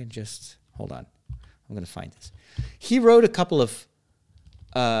 maybe I can just... Hold on. I'm going to find this. He wrote a couple of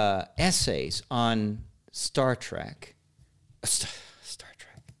essays on Star Trek. Star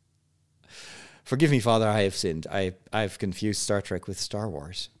Trek. Forgive me, Father, I have sinned. I've confused Star Trek with Star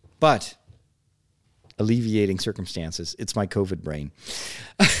Wars. But... alleviating circumstances. It's my COVID brain.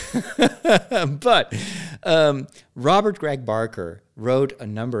 But Robert Greg Barker wrote a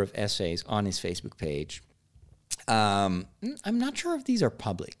number of essays on his Facebook page. I'm not sure if these are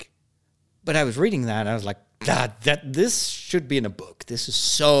public, but I was reading that and I was like, this should be in a book. This is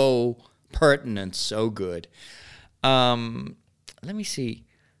so pertinent, so good. Let me see.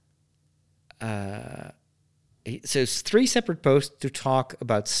 So it's 3 separate posts to talk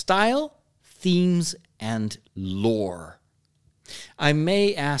about style, themes, and lore. I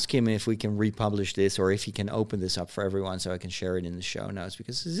may ask him if we can republish this or if he can open this up for everyone so I can share it in the show notes,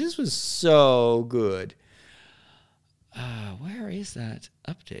 because this was so good. Where is that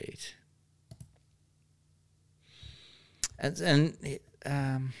update? And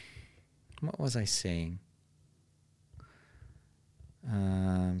what was I saying?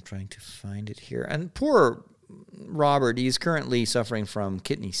 I'm trying to find it here. And poor Robert, he's currently suffering from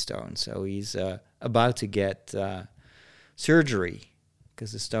kidney stones, so he's about to get surgery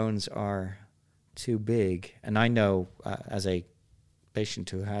because the stones are too big. And I know, as a patient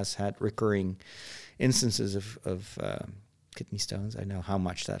who has had recurring instances of kidney stones, I know how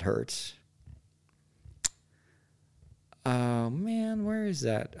much that hurts. Oh, man, where is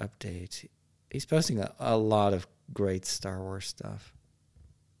that update? He's posting a lot of great Star Wars stuff.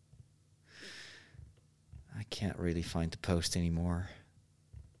 I can't really find the post anymore.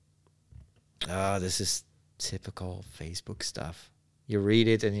 Oh, this is typical Facebook stuff. You read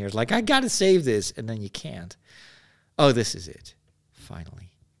it and you're like, I gotta save this, and then you can't. Oh, this is it.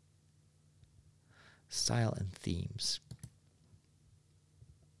 Finally. Style and themes.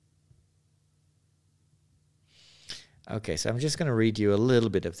 Okay, so I'm just going to read you a little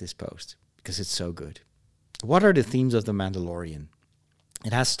bit of this post because it's so good. What are the themes of The Mandalorian?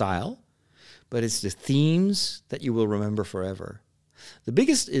 It has style, but it's the themes that you will remember forever. The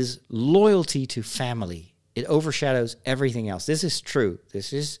biggest is loyalty to family. It overshadows everything else. This is true.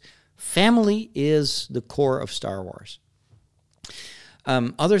 Family is the core of Star Wars.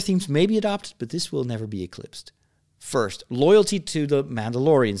 Other themes may be adopted, but this will never be eclipsed. First, loyalty to the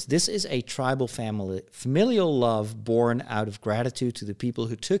Mandalorians. This is a tribal family, familial love born out of gratitude to the people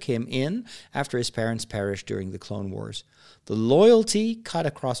who took him in after his parents perished during the Clone Wars. The loyalty cut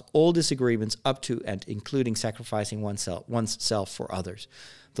across all disagreements up to and including sacrificing oneself for others.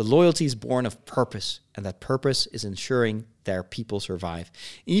 The loyalty is born of purpose, and that purpose is ensuring their people survive.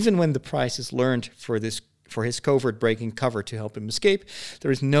 Even when the price is learned for his covert breaking cover to help him escape, there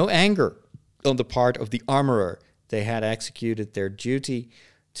is no anger on the part of the armorer. They had executed their duty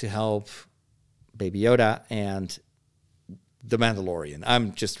to help Baby Yoda and the Mandalorian.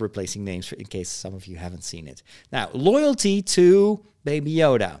 I'm just replacing names in case some of you haven't seen it. Now, loyalty to Baby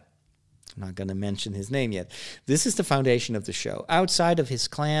Yoda. I'm not going to mention his name yet. This is the foundation of the show. Outside of his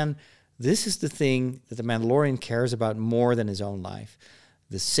clan, this is the thing that the Mandalorian cares about more than his own life.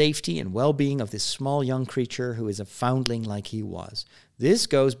 The safety and well-being of this small young creature who is a foundling like he was. This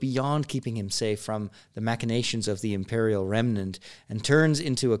goes beyond keeping him safe from the machinations of the Imperial remnant and turns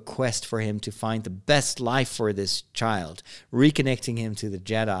into a quest for him to find the best life for this child, reconnecting him to the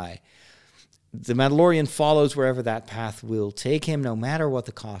Jedi. The Mandalorian follows wherever that path will take him, no matter what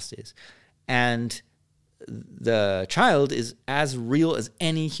the cost is. And the child is as real as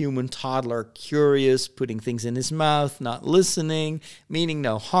any human toddler, curious, putting things in his mouth, not listening, meaning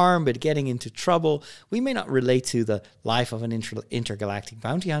no harm, but getting into trouble. We may not relate to the life of an intergalactic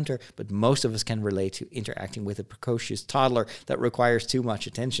bounty hunter, but most of us can relate to interacting with a precocious toddler that requires too much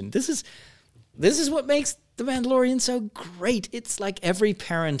attention. This is what makes The Mandalorian so great. It's like every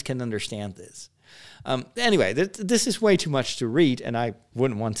parent can understand this. Anyway, this is way too much to read, and I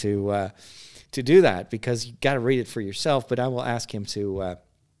wouldn't want to do that because you got to read it for yourself. But I will ask him to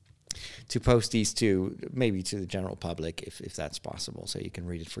post these to maybe to the general public if that's possible, so you can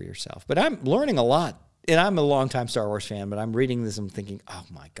read it for yourself. But I'm learning a lot, and I'm a longtime Star Wars fan. But I'm reading this and thinking, oh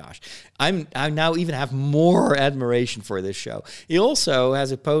my gosh, I now even have more admiration for this show. He also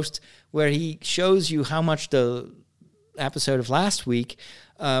has a post where he shows you how much the episode of last week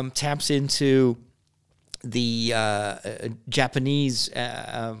taps into the Japanese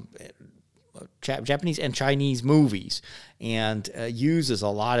and Chinese movies, and uses a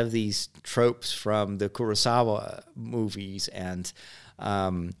lot of these tropes from the Kurosawa movies, and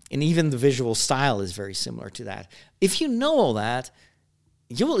even the visual style is very similar to that. If you know all that,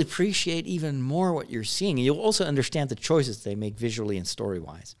 you will appreciate even more what you're seeing, and you'll also understand the choices they make visually and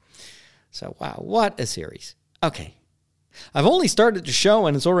story-wise. So, wow, what a series. Okay, I've only started the show,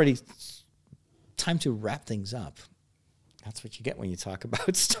 and it's already time to wrap things up. That's what you get when you talk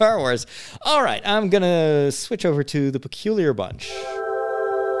about Star Wars. All right, I'm going to switch over to the Peculiar Bunch.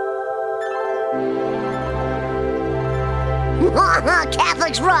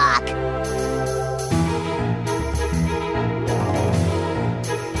 Catholics rock!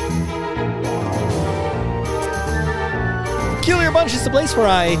 Peculiar Bunch is the place where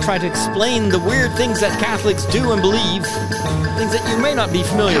I try to explain the weird things that Catholics do and believe, things that you may not be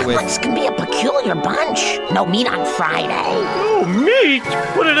familiar with. Catholics can be a peculiar bunch. No meat on Friday. Oh, meat?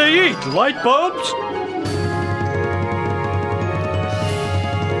 What do they eat? Light bulbs?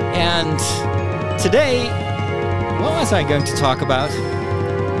 And today, what was I going to talk about?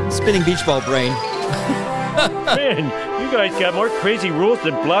 Spinning beach ball brain. Man, you guys got more crazy rules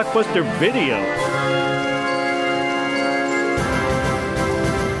than Blockbuster Video.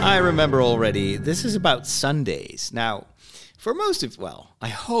 I remember already. This is about Sundays. Now, for most of, well, I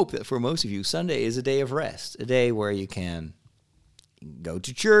hope that for most of you, Sunday is a day of rest, a day where you can go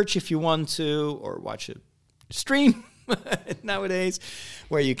to church if you want to, or watch a stream nowadays,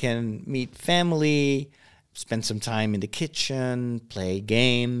 where you can meet family, spend some time in the kitchen, play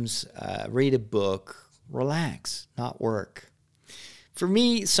games, read a book, relax, not work. For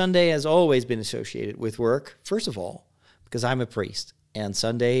me, Sunday has always been associated with work, first of all, because I'm a priest. And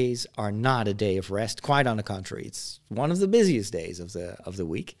Sundays are not a day of rest. Quite on the contrary, it's one of the busiest days of the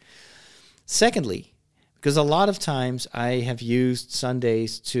week. Secondly, because a lot of times I have used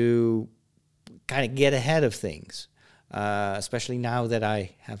Sundays to kind of get ahead of things, especially now that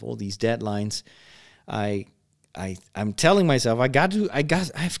I have all these deadlines. I'm telling myself I've got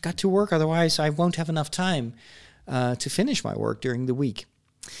to work, otherwise I won't have enough time to finish my work during the week.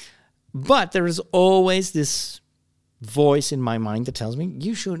 But there is always this voice in my mind that tells me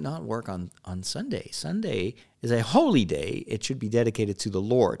you should not work on Sunday. Sunday is a holy day. It should be dedicated to the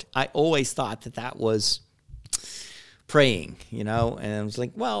Lord. I always thought that was praying, and I was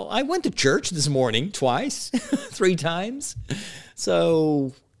like, well, I went to church this morning twice, 3 times.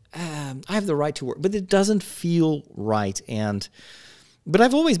 So I have the right to work, but it doesn't feel right. But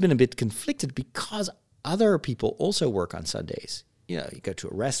I've always been a bit conflicted because other people also work on Sundays. You go to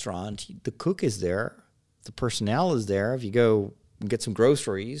a restaurant, the cook is there, the personnel is there. If you go and get some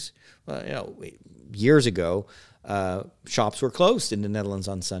groceries, years ago, shops were closed in the Netherlands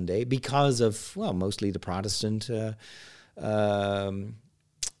on Sunday because of, mostly the Protestant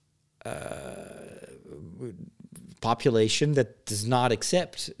population that does not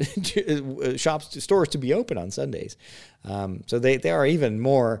accept stores to be open on Sundays. So they are even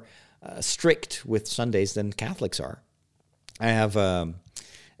more strict with Sundays than Catholics are. I have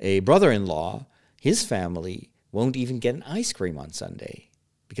a brother-in-law. His family won't even get an ice cream on Sunday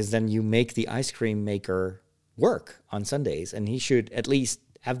because then you make the ice cream maker work on Sundays, and he should at least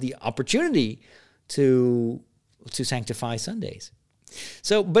have the opportunity to sanctify Sundays.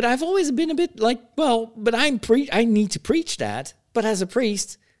 So, but I've always been a bit like, but I need to preach that, but as a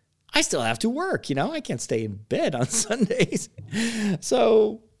priest, I still have to work, I can't stay in bed on Sundays.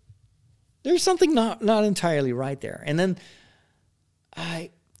 So there's something not entirely right there. And then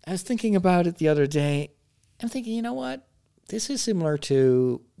I was thinking about it the other day. I'm thinking, you know what? This is similar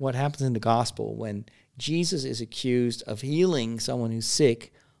to what happens in the gospel when Jesus is accused of healing someone who's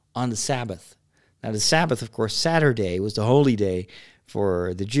sick on the Sabbath. Now, the Sabbath, of course, Saturday was the holy day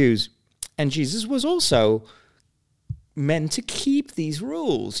for the Jews. And Jesus was also meant to keep these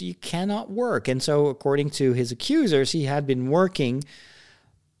rules. You cannot work. And so, according to his accusers, he had been working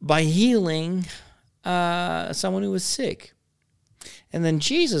by healing someone who was sick. And then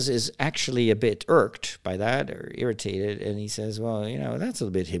Jesus is actually a bit irked by that or irritated, and he says, well, that's a little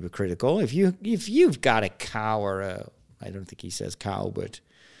bit hypocritical. If you've got a cow or I don't think he says cow, but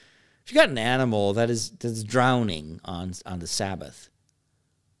if you've got an animal that's drowning on the Sabbath,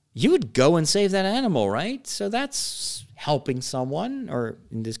 you would go and save that animal, right? So that's helping someone, or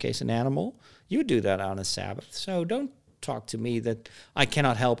in this case, an animal. You would do that on a Sabbath. So don't talk to me that I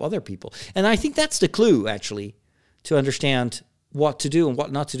cannot help other people. And I think that's the clue, actually, to understand what to do and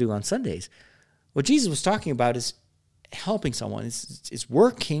what not to do on Sundays. What Jesus was talking about is helping someone. It's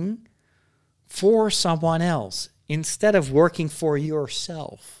working for someone else instead of working for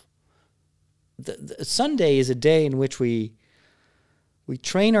yourself. The Sunday is a day in which we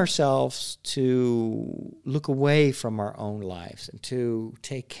train ourselves to look away from our own lives and to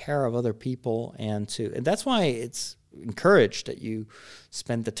take care of other people, and that's why it's encouraged that you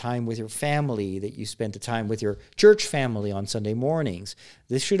spend the time with your family, that you spend the time with your church family on Sunday mornings.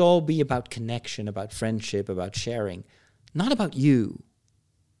 This should all be about connection, about friendship, about sharing, not about you,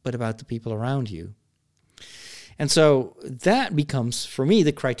 but about the people around you. And so that becomes, for me,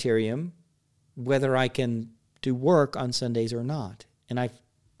 the criterion whether I can do work on Sundays or not. And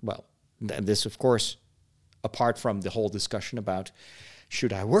this, of course, apart from the whole discussion about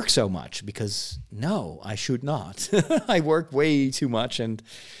should I work so much? Because no, I should not. I work way too much, and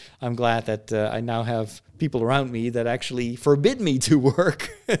I'm glad that I now have people around me that actually forbid me to work.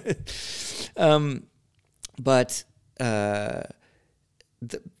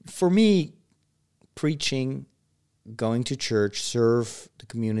 For me, preaching, going to church, serve the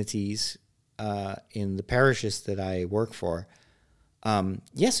communities in the parishes that I work for,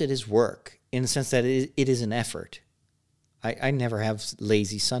 yes, it is work in the sense that it is an effort. I never have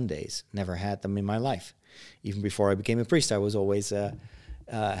lazy Sundays, never had them in my life. Even before I became a priest, I was always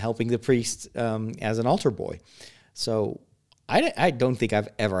helping the priest as an altar boy. So I don't think I've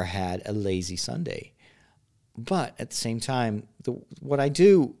ever had a lazy Sunday. But at the same time, what I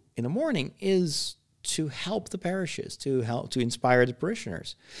do in the morning is to help the parishes, to inspire the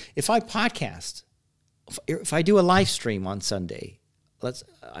parishioners. If I podcast, if I do a live stream on Sunday,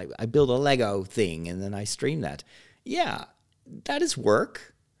 I build a Lego thing and then I stream that. Yeah, that is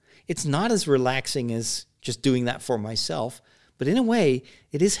work. It's not as relaxing as just doing that for myself, but in a way,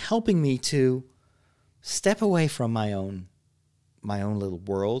 it is helping me to step away from my own little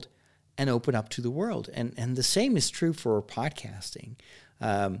world and open up to the world. And the same is true for podcasting.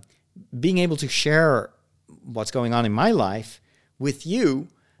 Being able to share what's going on in my life with you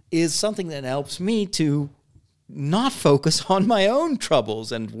is something that helps me to not focus on my own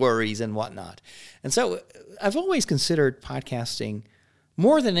troubles and worries and whatnot. And so I've always considered podcasting,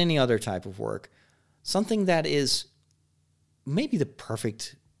 more than any other type of work, something that is maybe the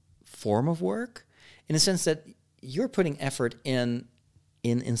perfect form of work, in a sense that you're putting effort in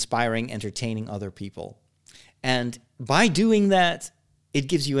inspiring, entertaining other people. And by doing that, it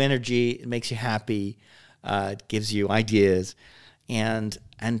gives you energy, it makes you happy, it gives you ideas. And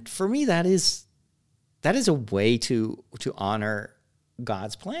for me, that is a way to honor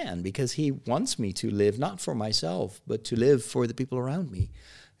God's plan, because he wants me to live not for myself, but to live for the people around me,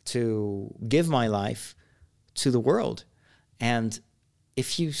 to give my life to the world. And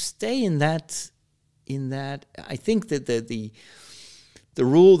if you stay in that, I think that the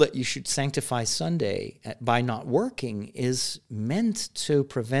rule that you should sanctify Sunday by not working is meant to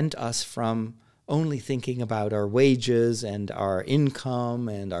prevent us from only thinking about our wages and our income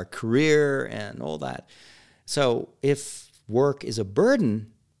and our career and all that. So if work is a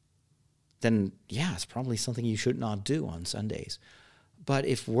burden, then yeah, it's probably something you should not do on Sundays. But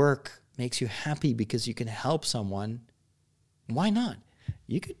if work makes you happy because you can help someone, why not?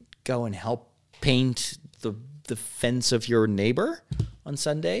 You could go and help paint the fence of your neighbor on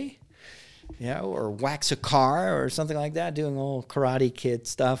Sunday, or wax a car or something like that, doing all Karate Kid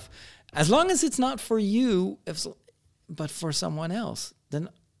stuff. As long as it's not for you, but for someone else, then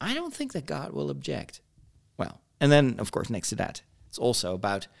I don't think that God will object. Well, and then, of course, next to that, it's also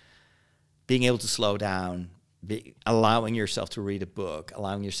about being able to slow down, allowing yourself to read a book,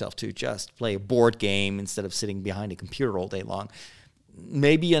 allowing yourself to just play a board game instead of sitting behind a computer all day long.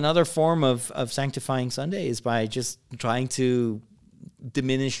 Maybe another form of sanctifying Sunday is by just trying to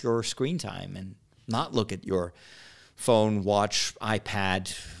diminish your screen time and not look at your phone, watch,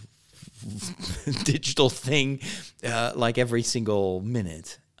 iPad, digital thing like every single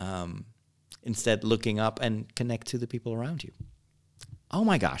minute. Instead, looking up and connect to the people around you. Oh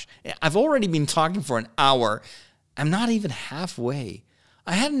my gosh, I've already been talking for an hour. I'm not even halfway.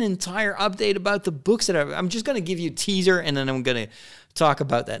 I had an entire update about the books that I'm just going to give you a teaser, and then I'm going to talk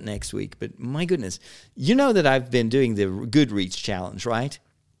about that next week. But my goodness, you know that I've been doing the Goodreads challenge, right?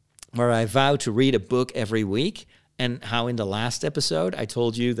 Where I vow to read a book every week, and how in the last episode I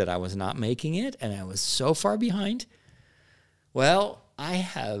told you that I was not making it, and I was so far behind. Well, I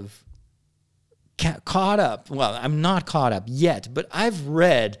have caught up. Well, I'm not caught up yet, but I've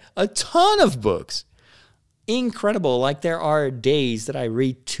read a ton of books. Incredible. Like, there are days that I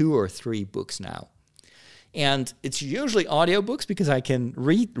read 2 or 3 books now. And it's usually audiobooks because I can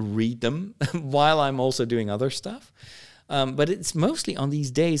read them while I'm also doing other stuff. But it's mostly on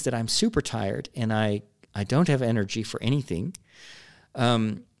these days that I'm super tired and I don't have energy for anything.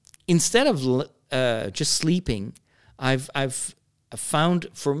 Instead of just sleeping, I've found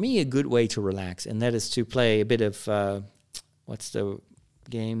for me a good way to relax, and that is to play a bit of what's the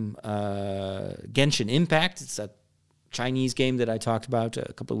game? Genshin Impact. It's a Chinese game that I talked about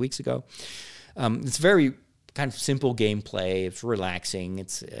a couple of weeks ago. It's very kind of simple gameplay. It's relaxing.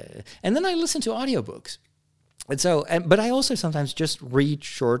 And then I listen to audiobooks. And so, but I also sometimes just read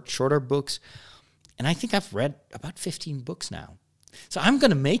shorter books. And I think I've read about 15 books now. So I'm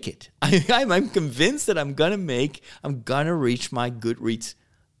going to make it. I'm convinced that I'm going to reach my Goodreads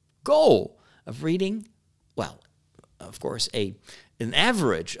goal of reading, well, of course, an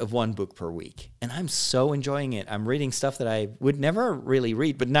average of 1 book per week. And I'm so enjoying it. I'm reading stuff that I would never really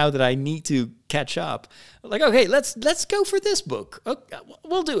read, but now that I need to catch up, like, okay, let's go for this book. Okay,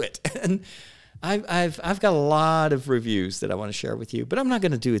 we'll do it. And I've got a lot of reviews that I want to share with you, but I'm not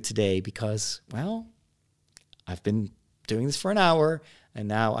going to do it today because, well, I've been doing this for an hour, and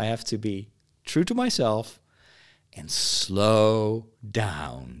now I have to be true to myself and slow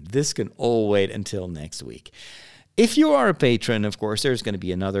down. This can all wait until next week. If you are a patron, of course, there's going to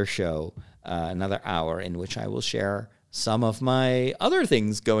be another show, another hour in which I will share some of my other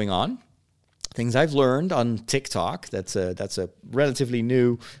things going on, things I've learned on TikTok. That's a relatively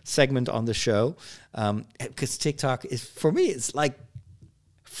new segment on the show, because TikTok is, for me, it's like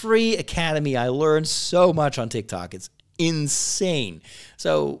free academy. I learned so much on TikTok. It's insane.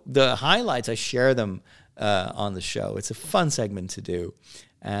 So the highlights, I share them on the show. It's a fun segment to do.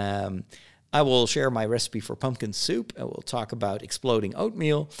 I will share my recipe for pumpkin soup. I will talk about exploding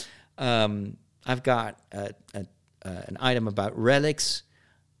oatmeal. I've got an item about relics,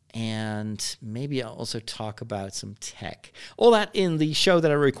 and maybe I'll also talk about some tech. All that in the show that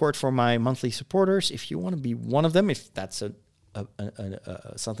I record for my monthly supporters. If you want to be one of them, if that's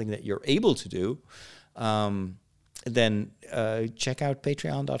something that you're able to do, then check out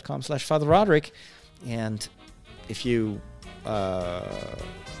patreon.com/Father Roderick. And if you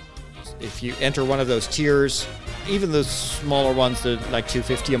enter one of those tiers, even those smaller ones, the like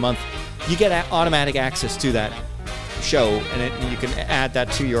 $2.50 a month, you get automatic access to that show, and you can add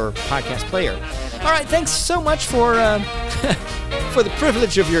that to your podcast player. All right, thanks so much for for the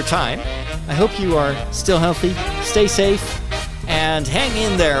privilege of your time. I hope you are still healthy, stay safe, and hang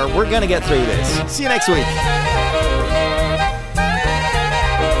in there. We're going to get through this. See you next week.